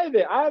am I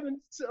there? I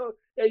haven't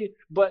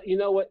but you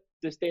know what?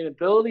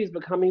 Sustainability is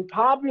becoming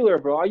popular,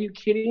 bro. Are you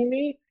kidding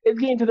me? It's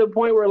getting to the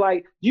point where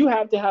like you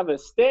have to have a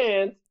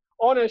stance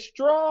on a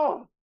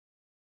straw.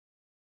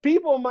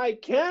 People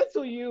might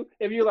cancel you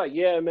if you're like,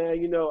 yeah, man,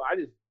 I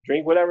just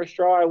drink whatever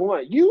straw I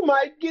want. You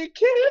might get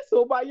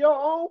canceled by your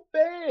own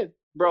fans.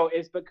 Bro,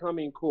 it's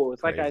becoming cool.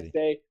 It's crazy. Like I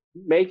say,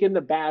 making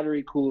the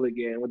battery cool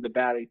again with the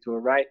battery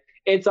tour, right?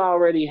 It's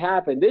already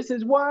happened. This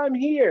is why I'm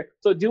here.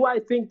 So do I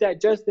think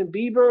that Justin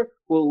Bieber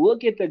will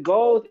look at the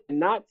goals and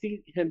not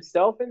see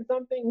himself in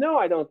something? No,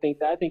 I don't think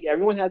that. I think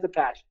everyone has a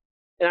passion.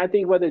 And I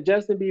think whether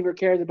Justin Bieber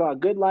cares about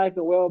good life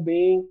and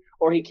well-being,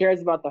 or he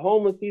cares about the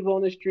homeless people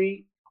on the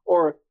street,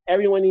 or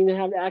everyone needs to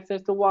have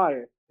access to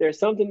water, there's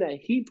something that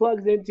he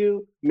plugs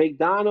into.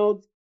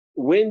 McDonald's,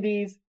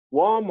 Wendy's,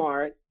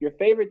 Walmart, your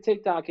favorite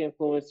TikTok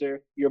influencer,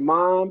 your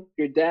mom,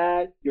 your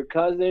dad, your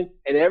cousin,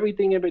 and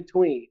everything in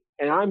between.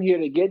 And I'm here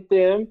to get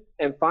them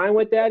and find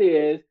what that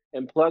is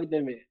and plug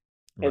them in.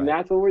 Right. And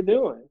that's what we're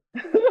doing.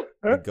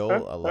 The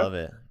goal, I love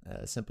it.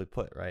 Simply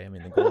put, right? I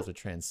mean, the goals are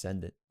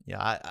transcendent.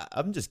 Yeah,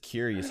 I'm just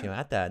curious,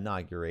 at that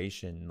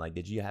inauguration, like,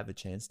 did you have a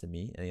chance to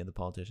meet any of the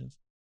politicians?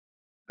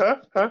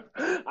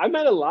 I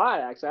met a lot,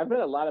 actually. I've met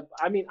a lot of,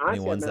 honestly,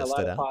 I met a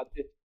lot of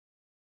politicians.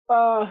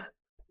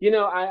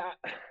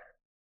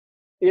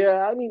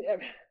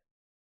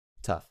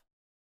 Tough.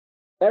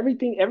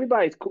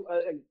 Everybody's cool.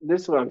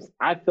 This is what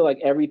I feel like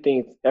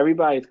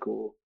everybody's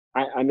cool.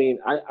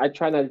 I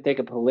try not to take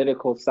a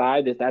political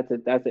side. That's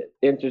an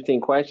interesting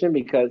question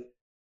because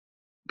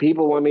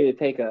people want me to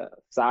take a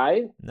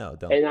side. No,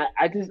 don't. And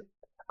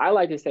I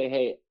like to say,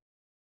 hey,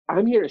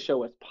 I'm here to show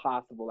what's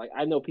possible. Like,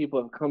 I know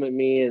people have come at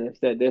me and have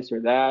said this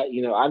or that.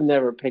 I've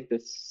never picked a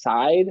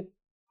side.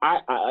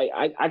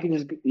 I can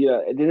just, at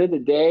the end of the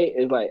day,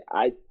 is like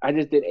I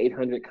just did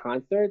 800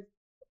 concerts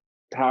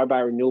powered by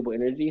renewable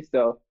energy.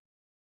 So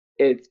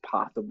it's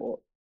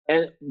possible.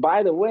 And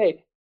by the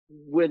way,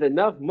 with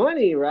enough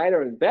money, right,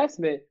 or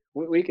investment,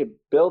 we could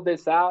build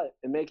this out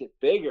and make it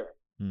bigger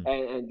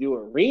and do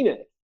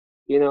arenas.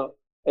 You know,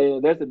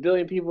 and there's a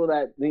billion people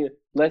that, you know,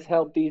 let's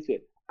help these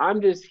kids.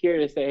 I'm just here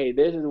to say, hey,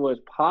 this is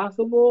what's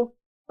possible.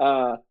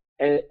 I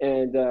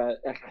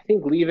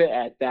think leave it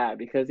at that,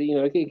 because, you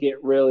know, it can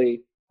get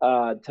really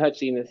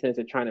touchy in the sense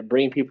of trying to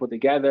bring people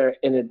together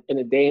in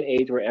a day and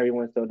age where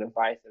everyone's so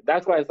divisive.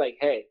 That's why it's like,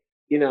 hey,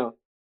 you know,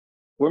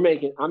 I'm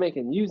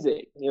making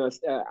music. You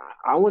know,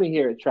 I want to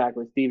hear a track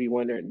with Stevie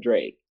Wonder and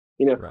Drake.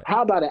 You know, Right.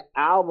 how about an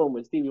album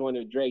with Stevie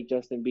Wonder, Drake,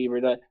 Justin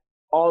Bieber,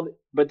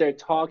 but they're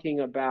talking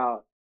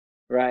about,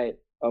 right,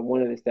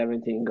 one of the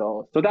 17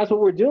 goals. So that's what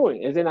we're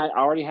doing. Is then I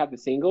already have the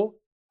single.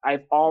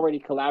 I've already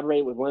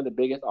collaborated with one of the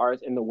biggest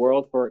artists in the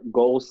world for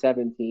Goal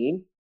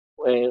 17,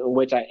 in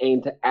which I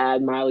aim to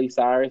add Miley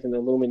Cyrus and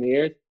the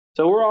Lumineers.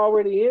 So we're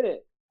already in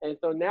it. And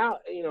so now,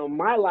 you know,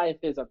 my life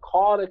is a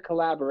call to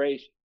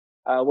collaboration.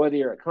 Whether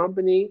you're a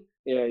company,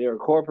 you know, you're a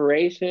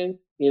corporation,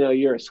 you know,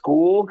 you're a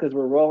school, because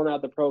we're rolling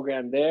out the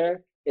program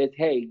there. It's,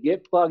 hey,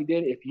 get plugged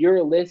in. If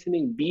you're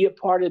listening, be a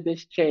part of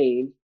this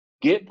change.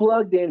 Get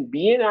plugged in,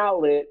 be an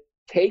outlet,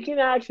 take an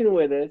action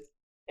with us,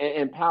 and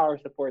empower,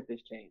 support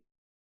this change.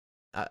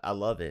 I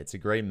love it. It's a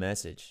great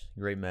message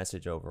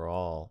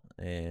overall.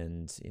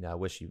 And, you know, I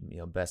wish you, you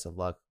know, best of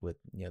luck with,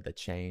 you know, the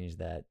change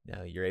that, you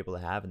know, you're able to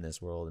have in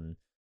this world. And,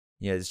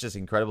 you know, it's just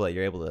incredible that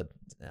you're able to,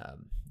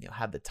 you know,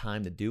 have the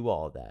time to do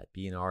all of that,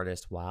 be an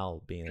artist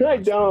while being an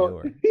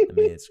entrepreneur. I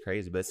mean, it's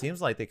crazy, but it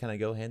seems like they kind of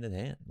go hand in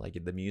hand. Like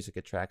the music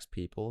attracts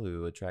people,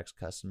 who attracts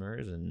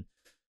customers, and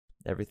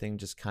everything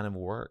just kind of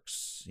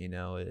works. You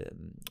know,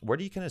 where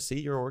do you kind of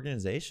see your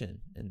organization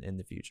in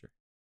the future?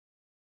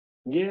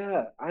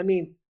 Yeah, I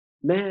mean,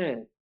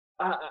 man,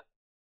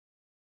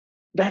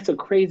 that's a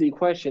crazy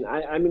question.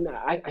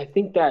 I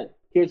think that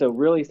here's a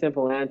really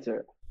simple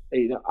answer.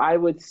 You know, I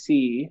would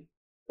see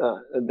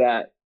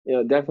that, you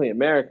know, definitely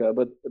America,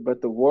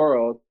 but the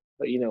world,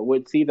 you know,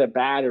 would see the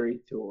Battery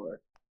Tour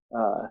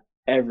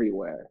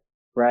everywhere,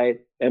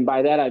 right? And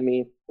by that I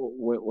mean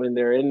when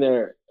they're in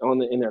their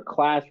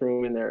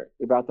classroom and they're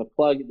about to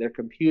plug their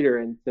computer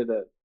into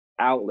the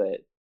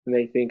outlet, and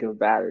they think of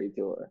Battery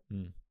Tour.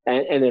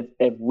 And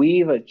if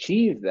we've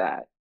achieved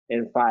that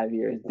in 5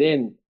 years,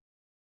 then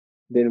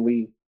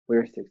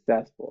we're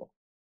successful,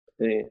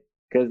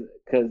 because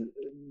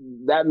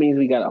that means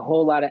we got a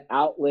whole lot of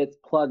outlets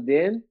plugged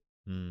in,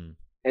 and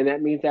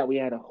that means that we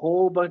had a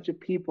whole bunch of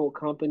people,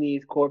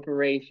 companies,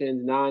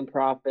 corporations,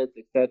 nonprofits,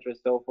 etc.,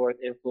 so forth,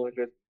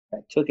 influencers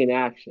that took an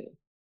action,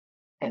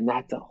 and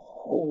that's a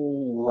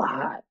whole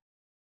lot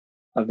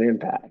of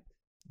impact.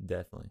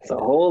 Definitely, it's a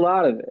whole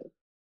lot of it.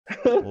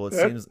 Well, it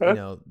seems, you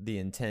know, the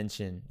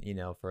intention, you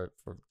know, for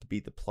to be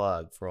the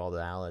plug for all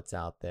the outlets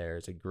out there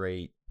is a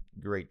great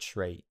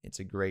trait. It's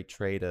a great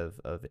trait of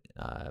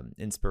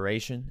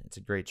inspiration. It's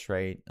a great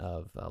trait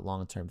of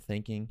long-term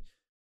thinking,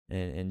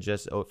 and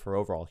just for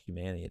overall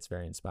humanity. It's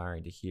very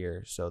inspiring to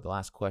hear. So the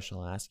last question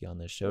I'll ask you on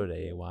this show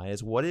today, AY,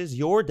 is what is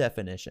your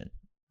definition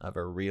of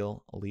a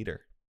real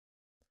leader?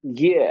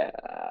 Yeah.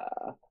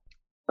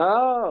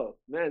 Oh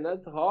man,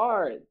 that's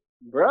hard,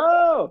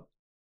 bro.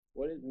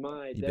 What is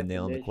my You've been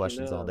nailing the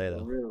questions all day, though.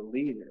 A real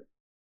leader.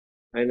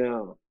 I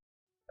know.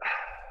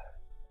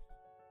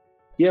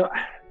 You know,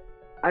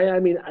 I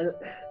mean,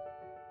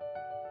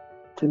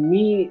 to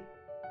me,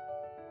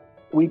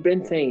 we've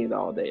been saying it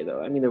all day,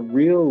 though. I mean, a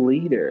real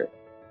leader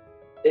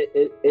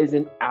it is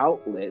an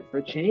outlet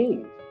for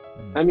change.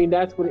 I mean,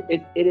 that's what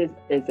it is.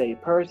 It's a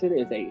person,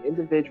 it's an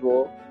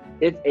individual,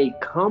 it's a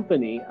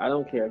company. I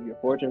don't care if you're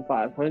Fortune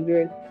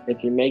 500,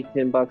 if you make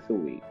 $10 a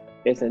week.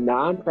 It's a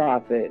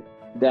nonprofit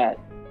that,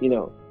 you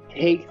know,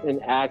 takes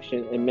an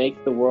action and makes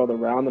the world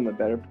around them a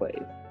better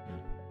place.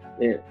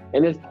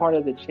 And it's part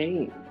of the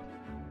change.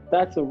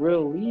 That's a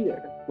real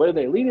leader. Whether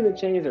they're leading the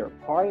change or a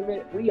part of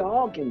it, we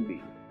all can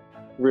be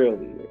real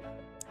leaders.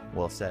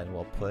 Well said,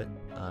 well put,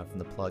 from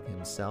the plug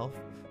himself.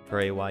 For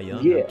AY Young,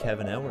 I'm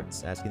Kevin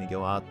Edwards, asking you to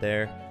go out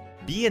there,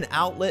 be an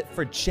outlet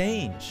for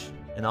change.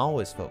 And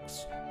always,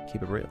 folks,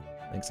 keep it real.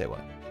 Thanks,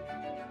 AY.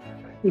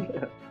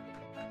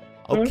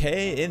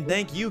 Okay, and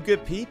thank you,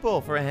 good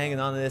people, for hanging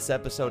on to this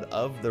episode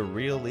of the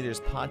Real Leaders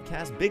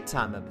Podcast. Big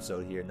time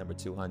episode here, number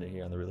 200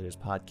 here on the Real Leaders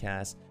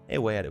Podcast. Hey,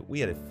 we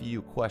had a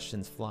few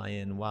questions fly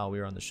in while we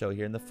were on the show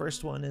here, and the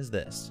first one is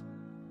this.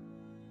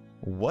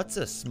 What's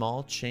a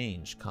small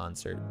change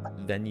concert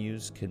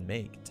venues could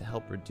make to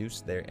help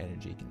reduce their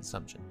energy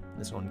consumption?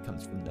 This one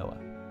comes from Noah.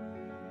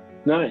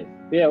 Nice.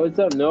 Yeah, what's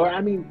up, Noah?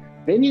 I mean,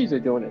 venues are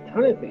doing a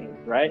ton of things,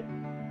 right?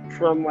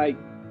 From like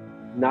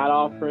not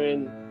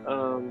offering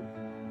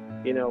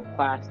you know,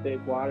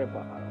 plastic water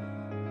bottles,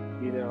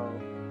 you know,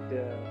 to,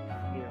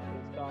 you know,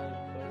 installing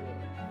solar.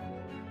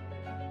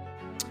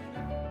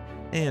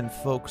 And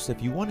folks, if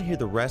you want to hear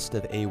the rest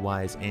of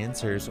AY's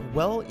answers,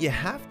 well, you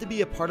have to be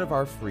a part of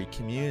our free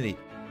community,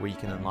 where you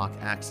can unlock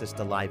access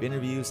to live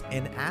interviews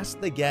and ask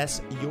the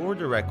guests your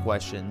direct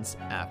questions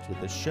after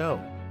the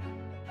show.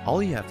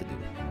 All you have to do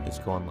is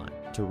go online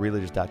to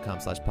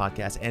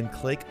realleaders.com/podcast and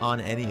click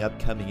on any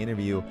upcoming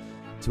interview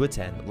to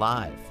attend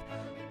live.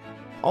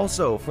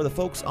 Also, for the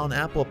folks on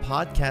Apple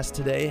Podcasts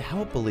today,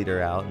 help a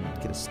leader out and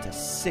get us to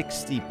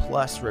 60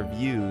 plus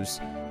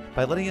reviews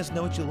by letting us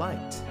know what you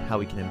liked, how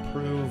we can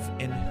improve,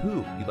 and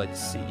who you'd like to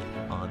see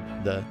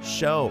on the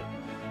show.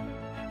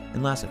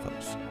 And lastly,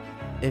 folks,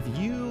 if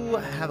you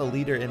have a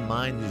leader in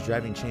mind who's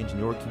driving change in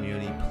your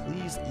community,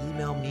 please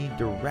email me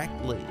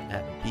directly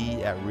at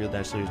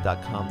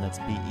b@real-leaders.com. That's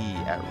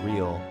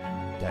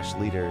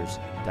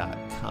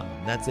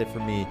be@real-leaders.com. That's it for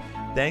me.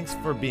 Thanks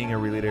for being a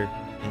Real Leader,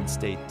 and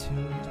stay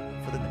tuned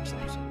for the next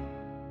episode.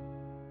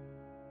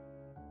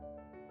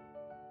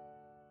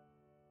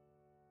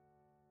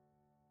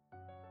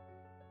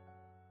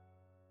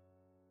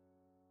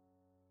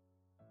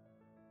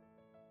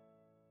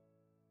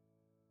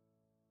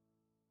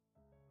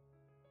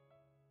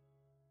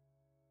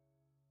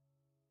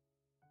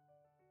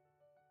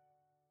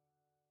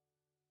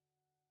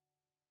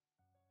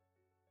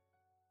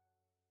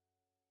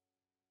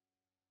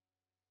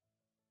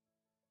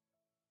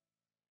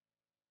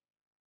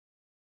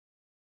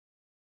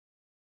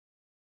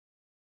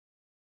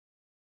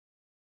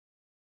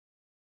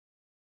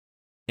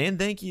 And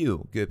thank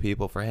you, good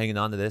people, for hanging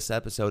on to this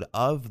episode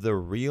of the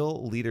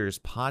Real Leaders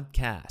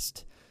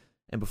Podcast.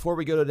 And before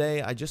we go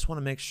today, I just want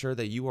to make sure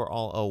that you are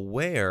all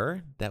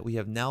aware that we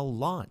have now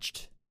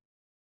launched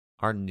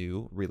our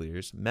new Real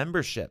Leaders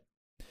membership.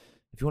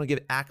 If you want to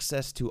get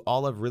access to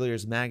all of Real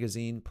Leaders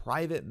Magazine,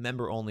 private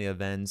member-only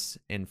events,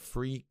 and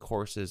free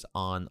courses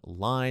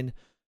online,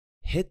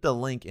 hit the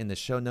link in the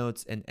show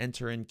notes and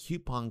enter in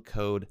coupon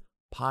code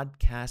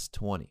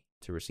PODCAST20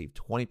 to receive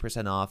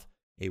 20% off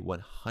a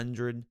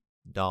 $100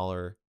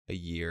 a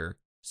year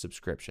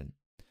subscription.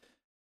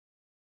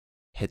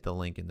 Hit the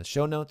link in the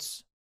show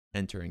notes,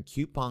 enter in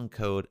coupon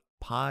code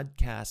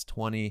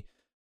PODCAST20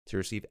 to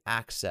receive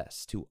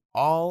access to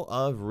all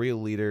of Real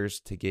Leaders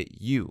to get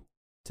you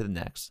to the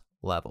next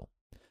level.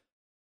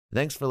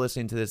 Thanks for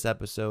listening to this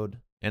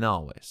episode, and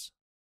always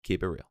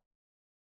keep it real.